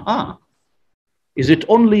 Is it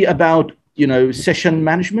only about, session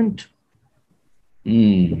management?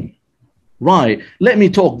 Right. Let me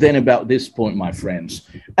talk then about this point, my friends.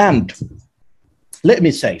 And let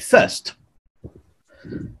me say first,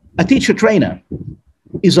 a teacher trainer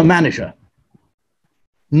is a manager,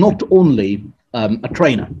 not only a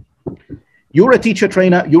trainer. You're a teacher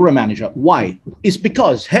trainer, you're a manager. Why? It's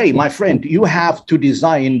because, hey, my friend, you have to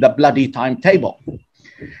design the bloody timetable.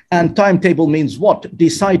 And timetable means what?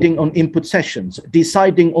 Deciding on input sessions,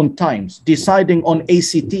 deciding on times, deciding on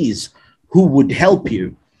ACTs who would help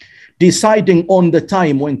you, deciding on the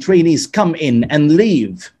time when trainees come in and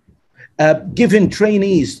leave, giving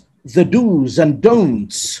trainees the do's and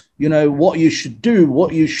don'ts, what you should do,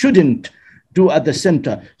 what you shouldn't do at the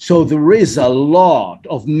center. So there is a lot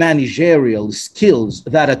of managerial skills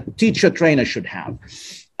that a teacher trainer should have.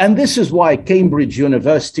 And this is why Cambridge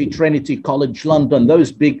University, Trinity College London,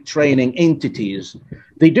 those big training entities,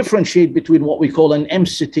 they differentiate between what we call an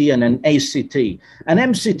MCT and an ACT. An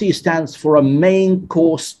MCT stands for a main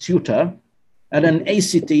course tutor, and an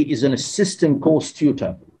ACT is an assistant course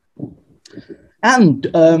tutor.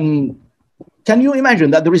 And can you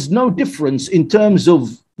imagine that there is no difference in terms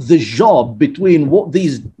of the job between what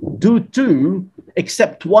these do too,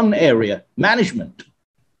 except one area, management.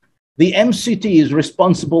 The MCT is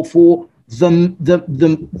responsible for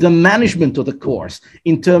the management of the course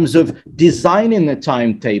in terms of designing the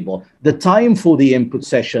timetable, the time for the input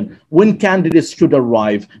session, when candidates should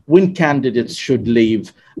arrive, when candidates should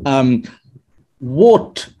leave,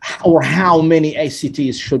 what or how many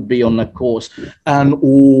ACTs should be on the course, and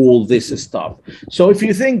all this stuff. So if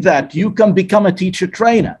you think that you can become a teacher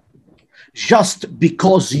trainer just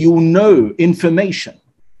because you know information,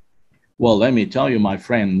 well, let me tell you, my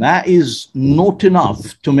friend, that is not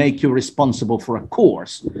enough to make you responsible for a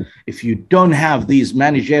course. If you don't have these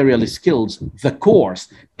managerial skills, the course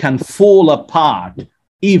can fall apart,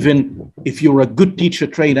 even if you're a good teacher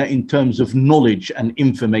trainer in terms of knowledge and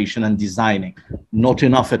information and designing. Not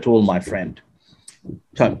enough at all, my friend.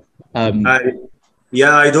 So,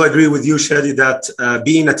 yeah, I do agree with you, Shadi, that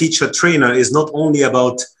being a teacher trainer is not only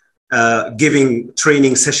about giving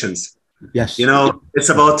training sessions. Yes. It's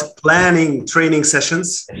about planning training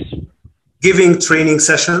sessions, giving training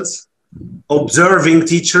sessions, observing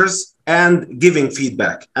teachers, and giving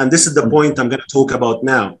feedback. And this is the point I'm going to talk about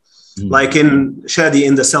now. Like in Shadi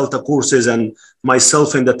in the CELTA courses and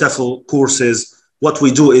myself in the TEFL courses, what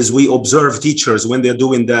we do is we observe teachers when they're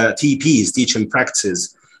doing the TPs, teaching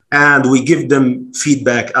practices, and we give them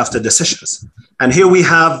feedback after the sessions. And here we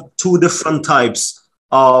have two different types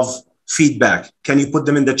of feedback. Can you put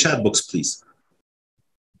them in the chat box, please?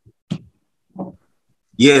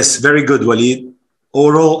 Yes, very good, Walid.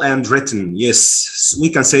 Oral and written. Yes, we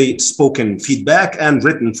can say spoken feedback and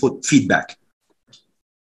written feedback.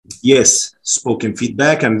 Yes, spoken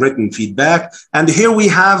feedback and written feedback. And here we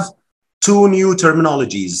have two new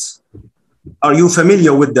terminologies. Are you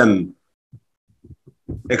familiar with them?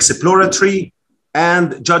 Exploratory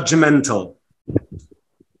and judgmental.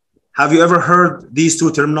 Have you ever heard these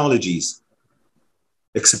two terminologies?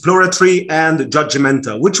 Exploratory and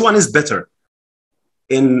judgmental. Which one is better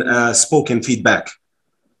in spoken feedback?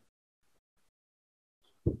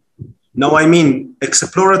 No, I mean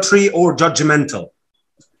exploratory or judgmental.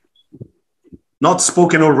 Not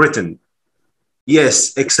spoken or written.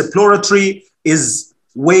 Yes, exploratory is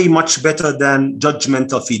way much better than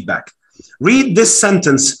judgmental feedback. Read this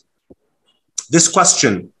sentence, this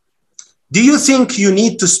question. Do you think you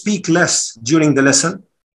need to speak less during the lesson?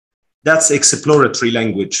 That's exploratory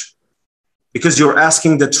language, because you're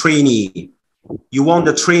asking the trainee. You want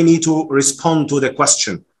the trainee to respond to the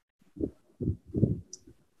question.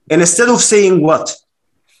 And instead of saying what?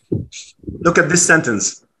 Look at this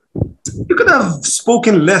sentence. You could have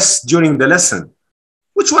spoken less during the lesson.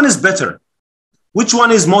 Which one is better? Which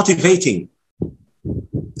one is motivating?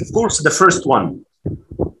 Of course, the first one.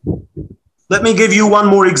 Let me give you one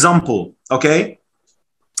more example, okay?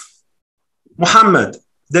 Muhammad,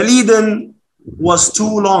 the lead-in was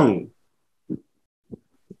too long.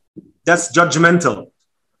 That's judgmental.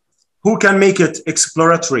 Who can make it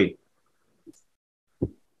exploratory?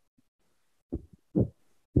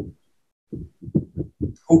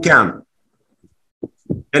 Who can?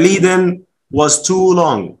 The lead-in was too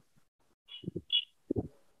long.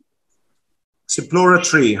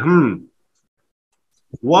 Exploratory.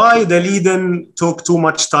 Why the lead-in took too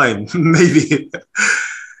much time? Maybe.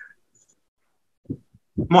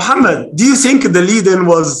 Muhammad, do you think the lead-in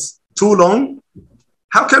was too long?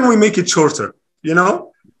 How can we make it shorter? You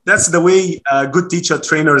know, that's the way good teacher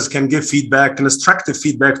trainers can give feedback, constructive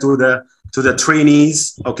feedback to the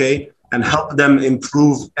trainees, okay, and help them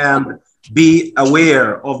improve and be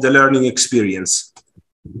aware of the learning experience.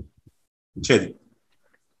 Chedi.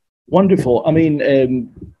 Wonderful. I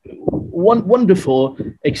mean, wonderful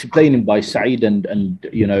explaining by Saeed and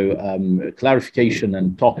you know, clarification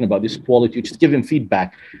and talking about this quality, just giving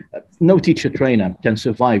feedback. No teacher trainer can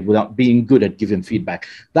survive without being good at giving feedback.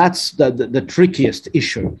 That's the trickiest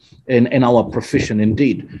issue in our profession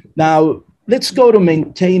indeed. Now, let's go to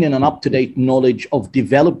maintaining an up-to-date knowledge of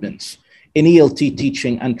developments in ELT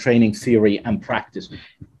teaching and training theory and practice.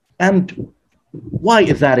 And why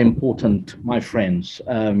is that important, my friends?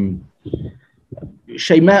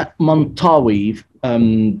 Shayma Mantawi,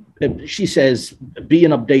 she says,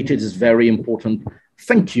 being updated is very important.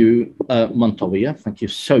 Thank you, Mantawiya. Thank you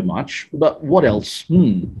so much. But what else?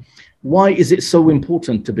 Why is it so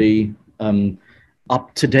important to be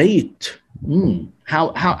up to date?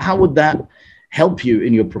 How would that help you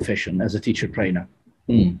in your profession as a teacher trainer?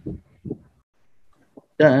 Dun,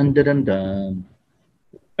 dun, dun, dun.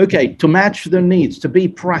 Okay, to match their needs, to be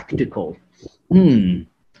practical. Because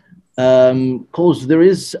there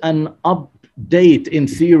is an update in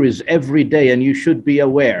theories every day and you should be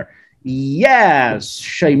aware. Yes,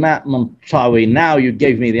 Shaymat Mantawi, now you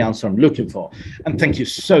gave me the answer I'm looking for. And thank you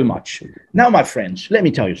so much. Now, my friends, let me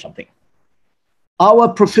tell you something. Our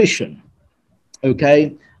profession,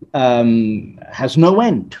 okay, has no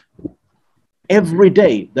end. Every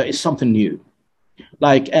day there is something new.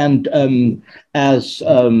 Like, and as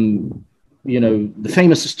you know, the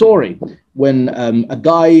famous story when a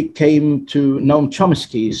guy came to Noam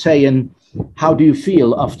Chomsky saying, how do you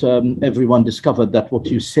feel after everyone discovered that what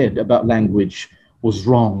you said about language was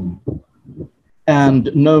wrong? And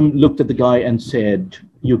Noam looked at the guy and said,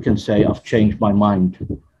 you can say, I've changed my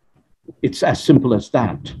mind. It's as simple as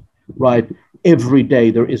that, right? Every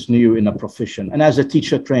day there is new in a profession. And as a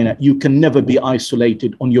teacher trainer, you can never be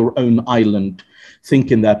isolated on your own island,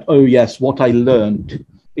 thinking that, oh yes, what I learned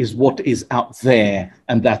is what is out there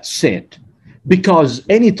and that's it. Because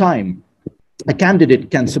anytime a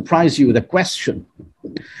candidate can surprise you with a question,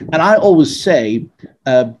 and I always say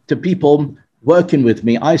to people working with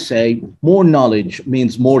me, I say more knowledge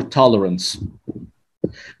means more tolerance.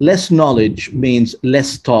 Less knowledge means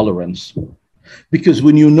less tolerance. Because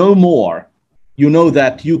when you know more, you know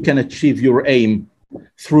that you can achieve your aim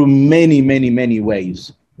through many, many, many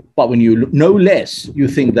ways. But when you know less, you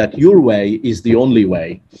think that your way is the only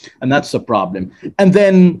way. And that's the problem. And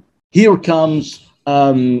then here comes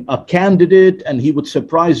a candidate and he would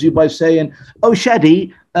surprise you by saying, oh,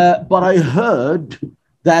 Shadi, but I heard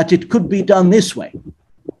that it could be done this way.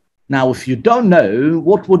 Now, if you don't know,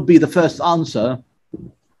 what would be the first answer?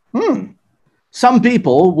 Some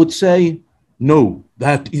people would say, no,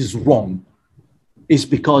 that is wrong. It's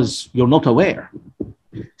because you're not aware.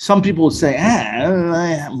 Some people would say,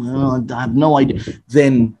 I have no idea.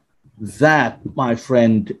 Then that, my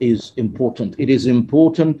friend, is important. It is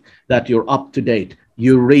important that you're up to date.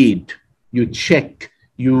 You read, you check,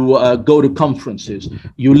 you go to conferences,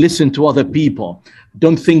 you listen to other people.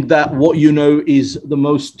 Don't think that what you know is the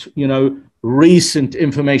most, recent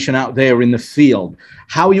information out there in the field.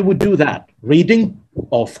 How you would do that? Reading,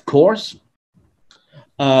 of course.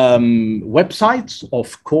 Websites,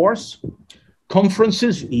 of course.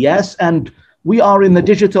 Conferences, yes. And we are in the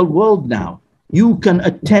digital world now. You can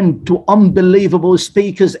attend to unbelievable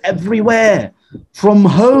speakers everywhere from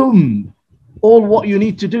home. All what you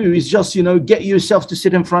need to do is just, get yourself to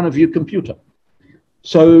sit in front of your computer.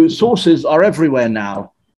 So sources are everywhere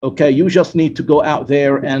now. Okay, you just need to go out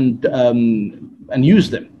there and use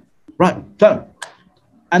them. Right, so,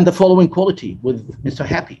 and the following quality with Mr.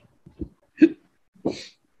 Happy.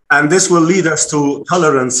 And this will lead us to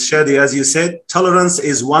tolerance, Shadi, as you said. Tolerance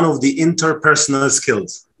is one of the interpersonal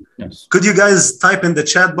skills. Yes. Could you guys type in the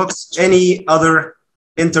chat box any other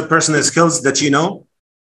interpersonal skills that you know?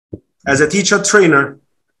 As a teacher trainer,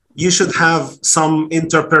 you should have some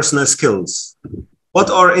interpersonal skills. What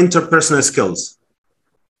are interpersonal skills?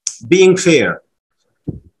 Being fair,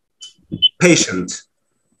 patient,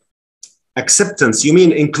 acceptance. You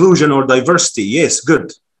mean inclusion or diversity? Yes,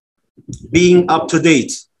 good. Being up to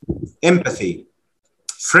date, empathy,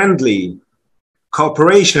 friendly,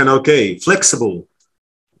 cooperation, okay, flexible,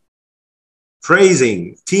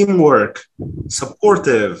 praising, teamwork,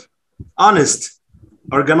 supportive, honest,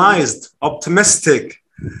 organized, optimistic.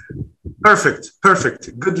 Perfect,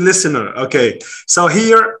 perfect. Good listener. Okay, so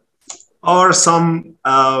here are some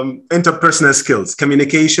interpersonal skills: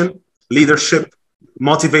 communication, leadership,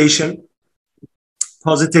 motivation,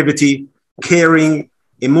 positivity, caring,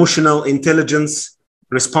 emotional intelligence,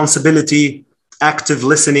 responsibility, active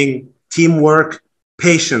listening, teamwork,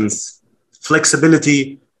 patience,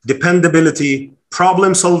 flexibility, dependability,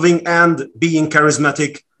 problem solving, and being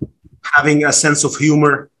charismatic, having a sense of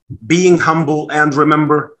humor, being humble, and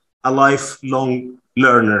remember, a lifelong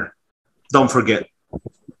learner. Don't forget.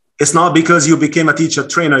 It's not because you became a teacher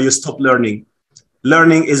trainer, you stop learning.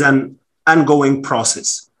 Learning is an ongoing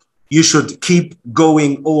process. You should keep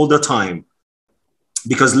going all the time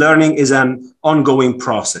because learning is an ongoing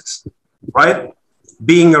process, right?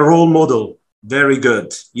 Being a role model, very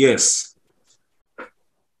good, yes.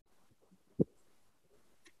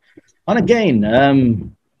 And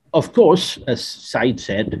again, of course, as Said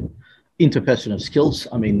said, interpersonal skills,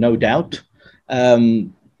 I mean, no doubt.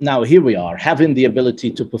 Now, here we are, having the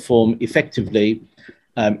ability to perform effectively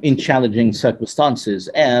in challenging circumstances.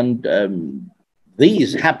 And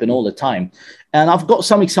these happen all the time. And I've got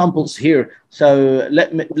some examples here. So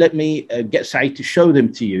let me get Said to show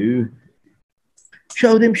them to you.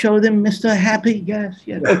 Show them, Mr. Happy. Yes,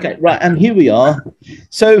 yes. Okay, right. And here we are.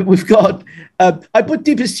 So we've got, I put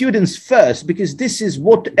TP students first because this is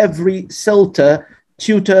what every CELTA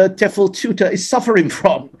tutor, TEFL tutor is suffering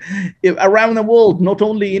from around the world, not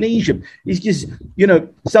only in Egypt. It's just, you know,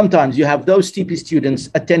 sometimes you have those TP students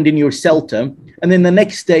attending your CELTA, and then the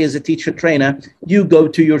next day as a teacher trainer, you go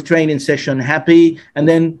to your training session happy, and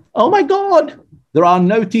then, oh my God, there are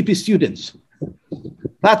no TP students.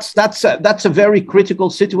 That's a very critical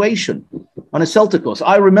situation on a CELTA course.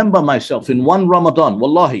 I remember myself in one Ramadan,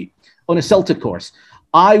 wallahi, on a CELTA course,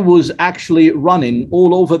 I was actually running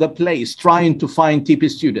all over the place trying to find TP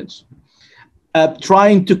students,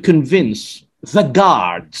 trying to convince the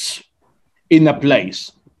guards in a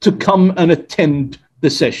place to come and attend the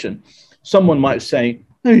session. Someone might say,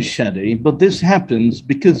 "Oh, Shadi, but this happens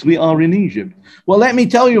because we are in Egypt." Well, let me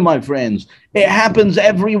tell you, my friends, it happens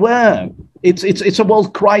everywhere. It's a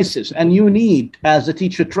world crisis, and you need, as a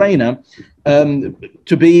teacher trainer,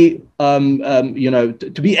 to be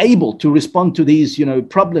to be able to respond to these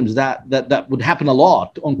problems that would happen a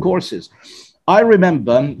lot on courses. I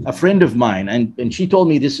remember a friend of mine, and she told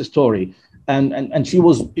me this story, and she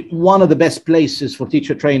was one of the best places for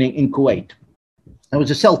teacher training in Kuwait. It was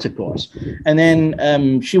a CELTA course, and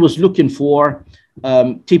then she was looking for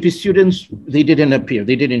TP students. They didn't appear.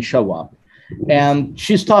 They didn't show up. And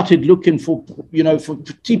she started looking for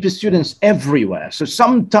TP students everywhere. So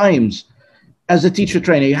sometimes as a teacher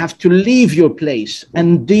trainer, you have to leave your place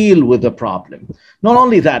and deal with the problem. Not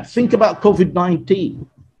only that, think about COVID-19.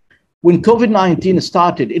 When COVID-19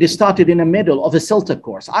 started, it started in the middle of a CELTA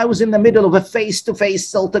course. I was in the middle of a face-to-face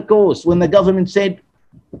CELTA course when the government said,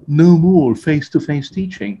 no more face-to-face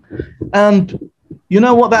teaching. And you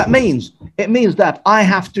know what that means? It means that I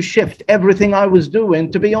have to shift everything I was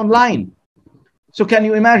doing to be online. So can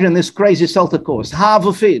you imagine this crazy CELTA course? Half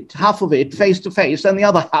of it face-to-face and the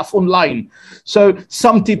other half online. So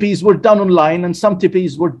some TPs were done online and some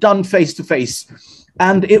TPs were done face-to-face.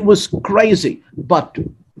 And it was crazy. But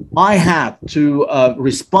I had to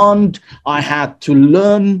respond. I had to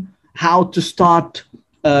learn how to start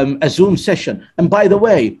a Zoom session. And by the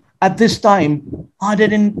way, at this time, I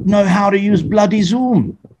didn't know how to use bloody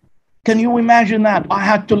Zoom. Can you imagine that? I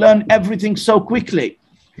had to learn everything so quickly.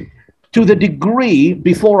 To the degree,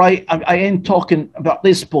 before I end talking about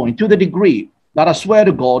this point, to the degree that I swear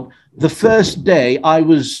to God, the first day I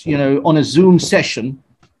was, on a Zoom session,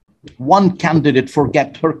 one candidate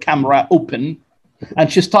forgot her camera open,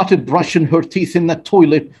 and she started brushing her teeth in the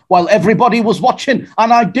toilet while everybody was watching,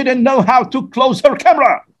 and I didn't know how to close her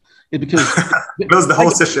camera. Because close the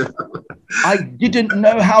whole session. I didn't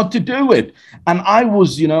know how to do it, and I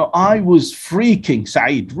was freaking,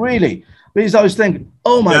 Saeed, really. Because I was thinking,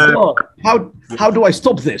 oh my God, how do I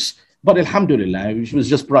stop this? But alhamdulillah, she was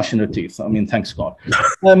just brushing her teeth. I mean, thanks God.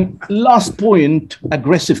 Last point,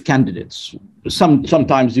 aggressive candidates.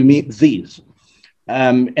 sometimes you meet these.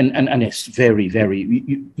 And it's very, very,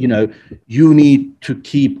 you need to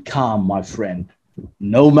keep calm, my friend,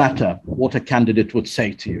 no matter what a candidate would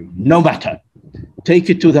say to you, no matter. Take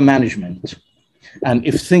it to the management. And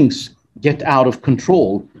if things get out of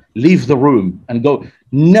control, leave the room and go.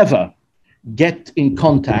 Never get in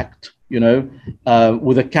contact,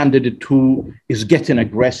 with a candidate who is getting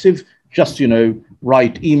aggressive. Just,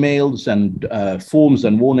 write emails and forms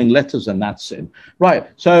and warning letters, and that's it. Right.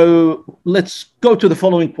 So let's go to the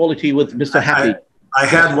following quality with Mr. Happy. I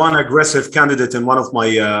had one aggressive candidate in one of my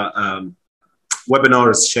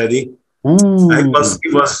webinars, Shadi.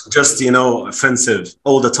 It was just, offensive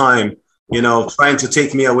all the time, trying to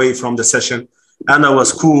take me away from the session. And I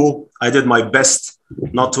was cool. I did my best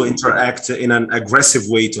not to interact in an aggressive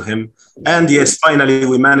way to him. And yes, finally,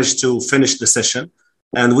 we managed to finish the session.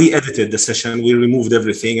 And we edited the session, we removed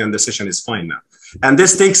everything, and the session is fine now. And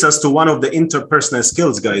this takes us to one of the interpersonal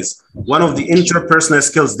skills, guys. One of the interpersonal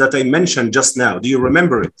skills that I mentioned just now. Do you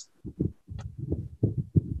remember it?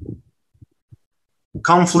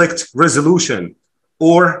 Conflict resolution,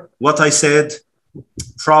 or what I said,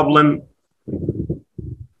 problem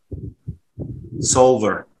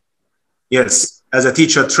solver. Yes, as a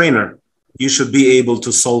teacher trainer, you should be able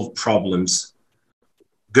to solve problems.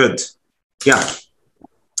 Good. Yeah.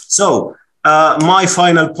 So my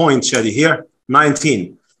final point, Shadi, here,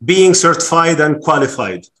 19, being certified and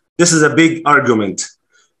qualified. This is a big argument.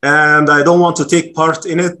 And I don't want to take part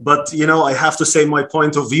in it, but, I have to say my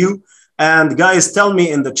point of view. And guys, tell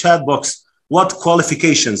me in the chat box what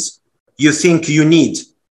qualifications you think you need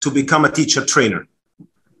to become a teacher trainer.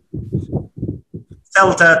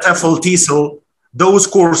 CELTA, TEFL, TESOL, those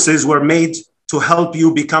courses were made to help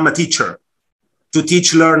you become a teacher, to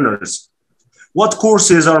teach learners. What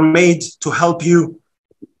courses are made to help you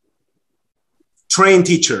train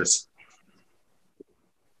teachers?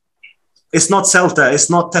 It's not CELTA, it's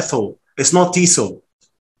not TEFL, it's not TESOL.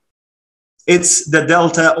 It's the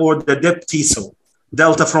Delta or the DEP TESOL.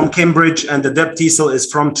 Delta from Cambridge and the DEP TESOL is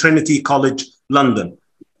from Trinity College, London.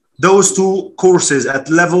 Those two courses at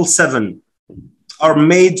level 7 are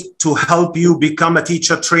made to help you become a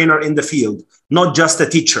teacher trainer in the field, not just a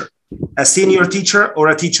teacher, a senior teacher or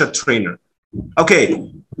a teacher trainer. Okay,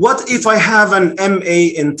 what if I have an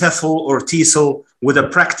MA in TEFL or TESOL with a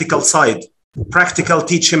practical side, practical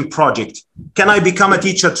teaching project? Can I become a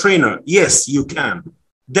teacher trainer? Yes, you can.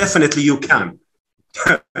 Definitely you can.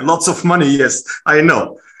 Lots of money, yes, I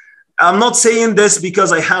know. I'm not saying this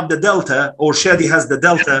because I have the Delta or Shadi has the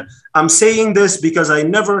Delta. I'm saying this because I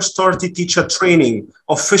never started teacher training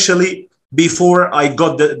officially before I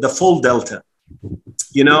got the full Delta,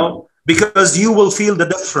 because you will feel the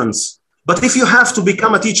difference. But if you have to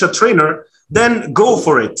become a teacher trainer, then go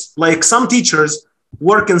for it. Like some teachers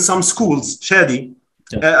work in some schools, Shadi,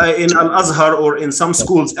 in Al-Azhar or in some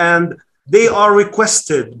schools, and they are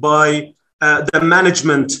requested by the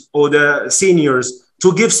management or the seniors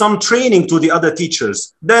to give some training to the other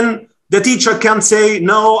teachers. Then the teacher can say,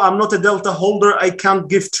 no, I'm not a Delta holder. I can't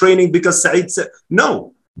give training because Saeed said,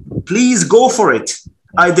 no, please go for it.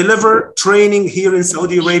 I delivered training here in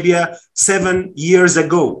Saudi Arabia 7 years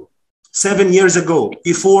ago. 7 years ago,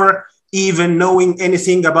 before even knowing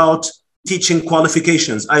anything about teaching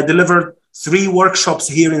qualifications. I delivered 3 workshops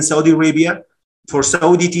here in Saudi Arabia for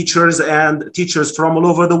Saudi teachers and teachers from all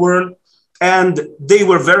over the world. And they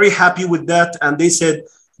were very happy with that. And they said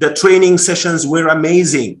the training sessions were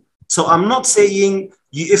amazing. So I'm not saying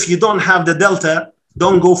if you don't have the Delta,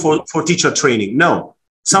 don't go for teacher training. No,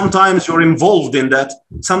 sometimes you're involved in that.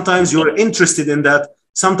 Sometimes you're interested in that.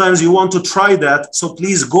 Sometimes you want to try that, so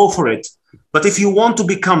please go for it. But if you want to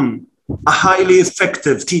become a highly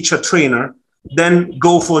effective teacher trainer, then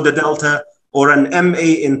go for the Delta or an MA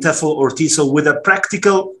in TEFL or TESOL with a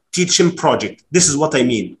practical teaching project. This is what I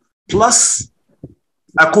mean. Plus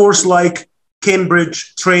a course like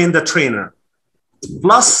Cambridge Train the Trainer.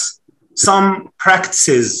 Plus some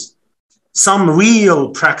practices, some real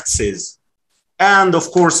practices. And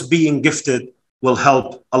of course, being gifted will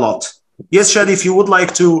help a lot. Yes, Shadi, if you would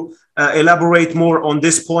like to elaborate more on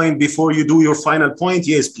this point before you do your final point,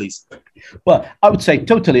 yes, please. Well, I would say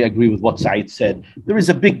totally agree with what Saeed said. There is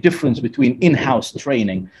a big difference between in-house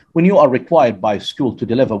training when you are required by school to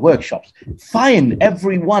deliver workshops. Fine,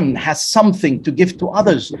 everyone has something to give to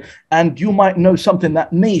others. And you might know something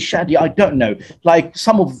that me, Shadi, I don't know. Like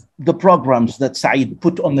some of the programs that Saeed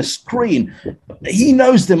put on the screen, he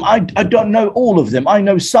knows them. I don't know all of them. I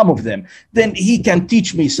know some of them. Then he can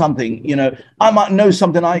teach me something, I might know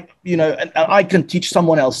something, and I can teach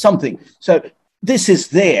someone else something. So this is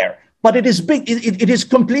there. But it is big. It is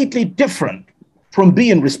completely different from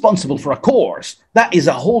being responsible for a course. That is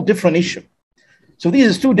a whole different issue. So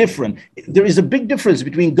these are two different. There is a big difference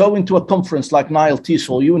between going to a conference like Nile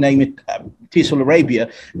TESOL, you name it, TESOL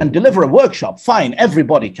Arabia, and deliver a workshop. Fine,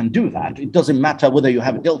 everybody can do that. It doesn't matter whether you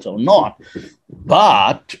have a Delta or not.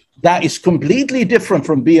 But that is completely different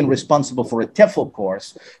from being responsible for a TEFL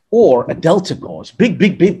course or a Delta course. Big,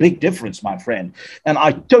 big, big, big difference, my friend. And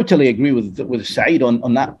I totally agree with Saeed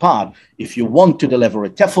on that part. If you want to deliver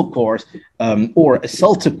a TEFL course or a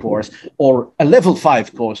CELTA course or a level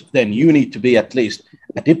 5 course, then you need to be at least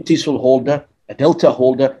a DIP TESOL holder, a Delta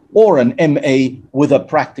holder, or an MA with a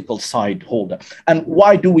practical side holder. And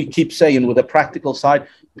why do we keep saying with a practical side?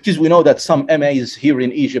 Because we know that some MAs here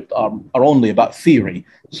in Egypt are only about theory.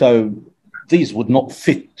 So these would not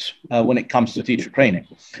fit when it comes to teacher training.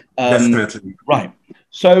 Definitely. Right.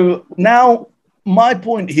 So now my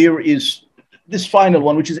point here is this final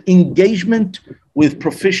one, which is engagement with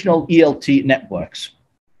professional ELT networks.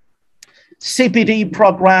 CPD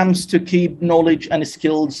programs to keep knowledge and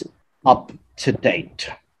skills up to date.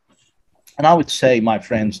 And I would say, my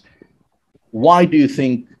friends, why do you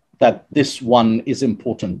think that this one is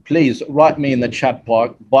important? Please write me in the chat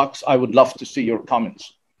box. I would love to see your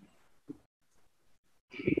comments.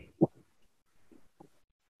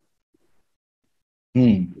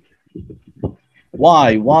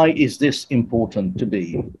 Why is this important to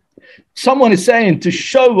be? Someone is saying to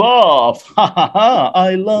show off. Ha ha ha,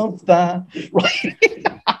 I love that. Right?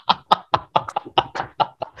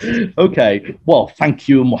 Okay, well, thank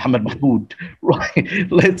you, Mohammed Mahmoud. Right,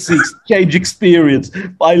 let's exchange experience.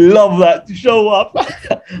 I love that. Show up.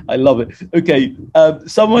 I love it. Okay,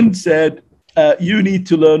 someone said you need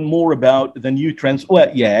to learn more about the new trends. Well,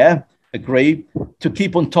 yeah, agree. To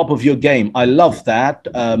keep on top of your game. I love that.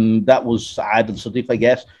 That was Adil Sadiq, I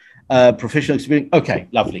guess. Professional experience. Okay,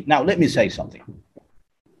 lovely. Now, let me say something.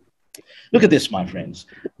 Look at this, my friends.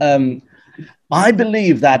 I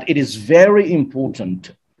believe that it is very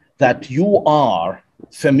important that you are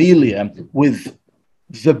familiar with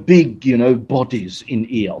the big, bodies in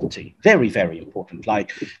ELT. Very, very important.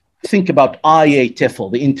 Like, think about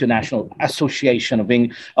IATEFL, the International Association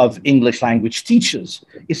of English Language Teachers.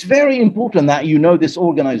 It's very important that you know this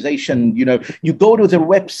organization. You go to their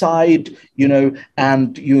website,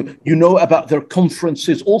 and you know about their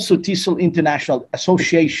conferences. Also, TESOL International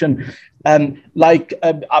Association.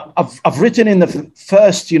 I've written in the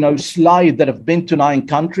first, slide that I've been to 9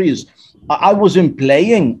 countries. I wasn't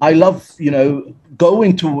playing. I love,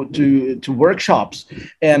 going to workshops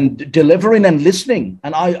and delivering and listening.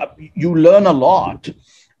 And you learn a lot.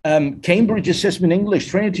 Cambridge Assessment English,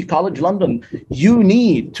 Trinity College London. You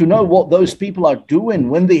need to know what those people are doing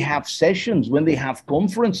when they have sessions, when they have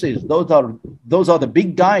conferences. Those are the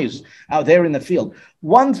big guys out there in the field.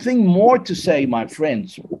 One thing more to say, my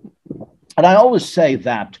friends. And I always say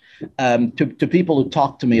that to people who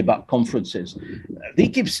talk to me about conferences. They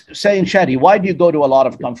keep saying, Shadi, why do you go to a lot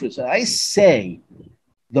of conferences? I say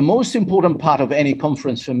the most important part of any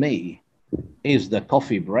conference for me is the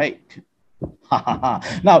coffee break.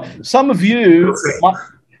 Now, some of you,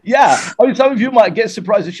 some of you might get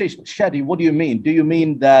surprised. Shadi, what do you mean? Do you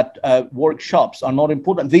mean that workshops are not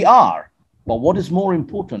important? They are. But what is more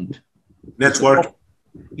important? Network.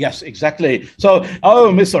 Yes, exactly. So,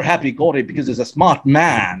 Mr. Happy got it because he's a smart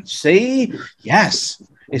man. See? Yes,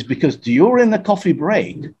 it's because during the coffee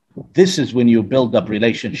break, this is when you build up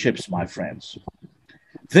relationships, my friends.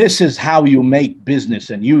 This is how you make business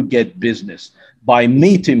and you get business by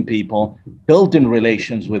meeting people, building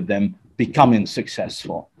relations with them, becoming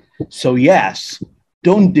successful. So, yes,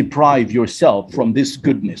 don't deprive yourself from this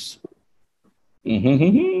goodness.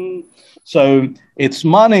 So it's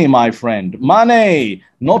money, my friend, money,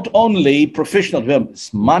 not only professional development,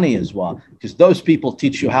 it's money as well, because those people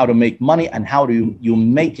teach you how to make money and how do you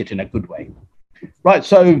make it in a good way. Right.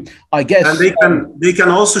 So I guess. And they can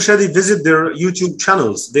also, Shadi, visit their YouTube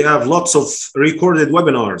channels. They have lots of recorded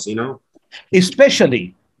webinars,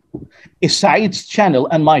 Especially is Saeed's channel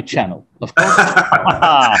and my channel, of course.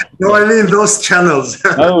 No, I mean those channels.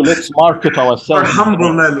 No, let's market ourselves. We're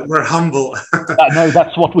humble, man. We're humble. No,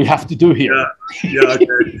 that's what we have to do here. Yeah,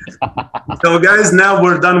 okay. So, guys, now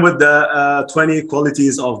we're done with the 20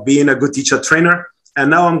 qualities of being a good teacher trainer. And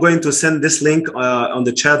now I'm going to send this link on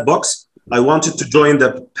the chat box. I want you to join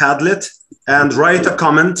the Padlet and write a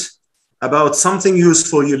comment about something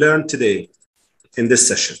useful you learned today in this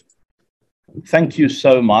session. Thank you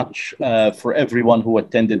so much for everyone who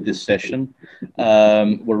attended this session.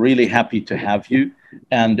 We're really happy to have you.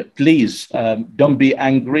 And please don't be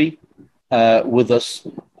angry with us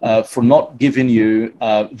for not giving you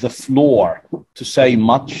the floor to say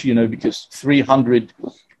much, because 300.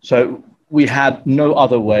 So we had no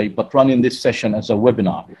other way but running this session as a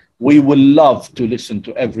webinar. We would love to listen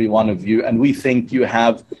to every one of you, and we think you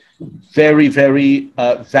have very, very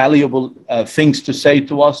valuable things to say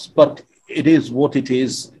to us, but it is what it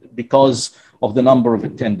is because of the number of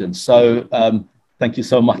attendants. So thank you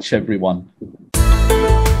so much, everyone.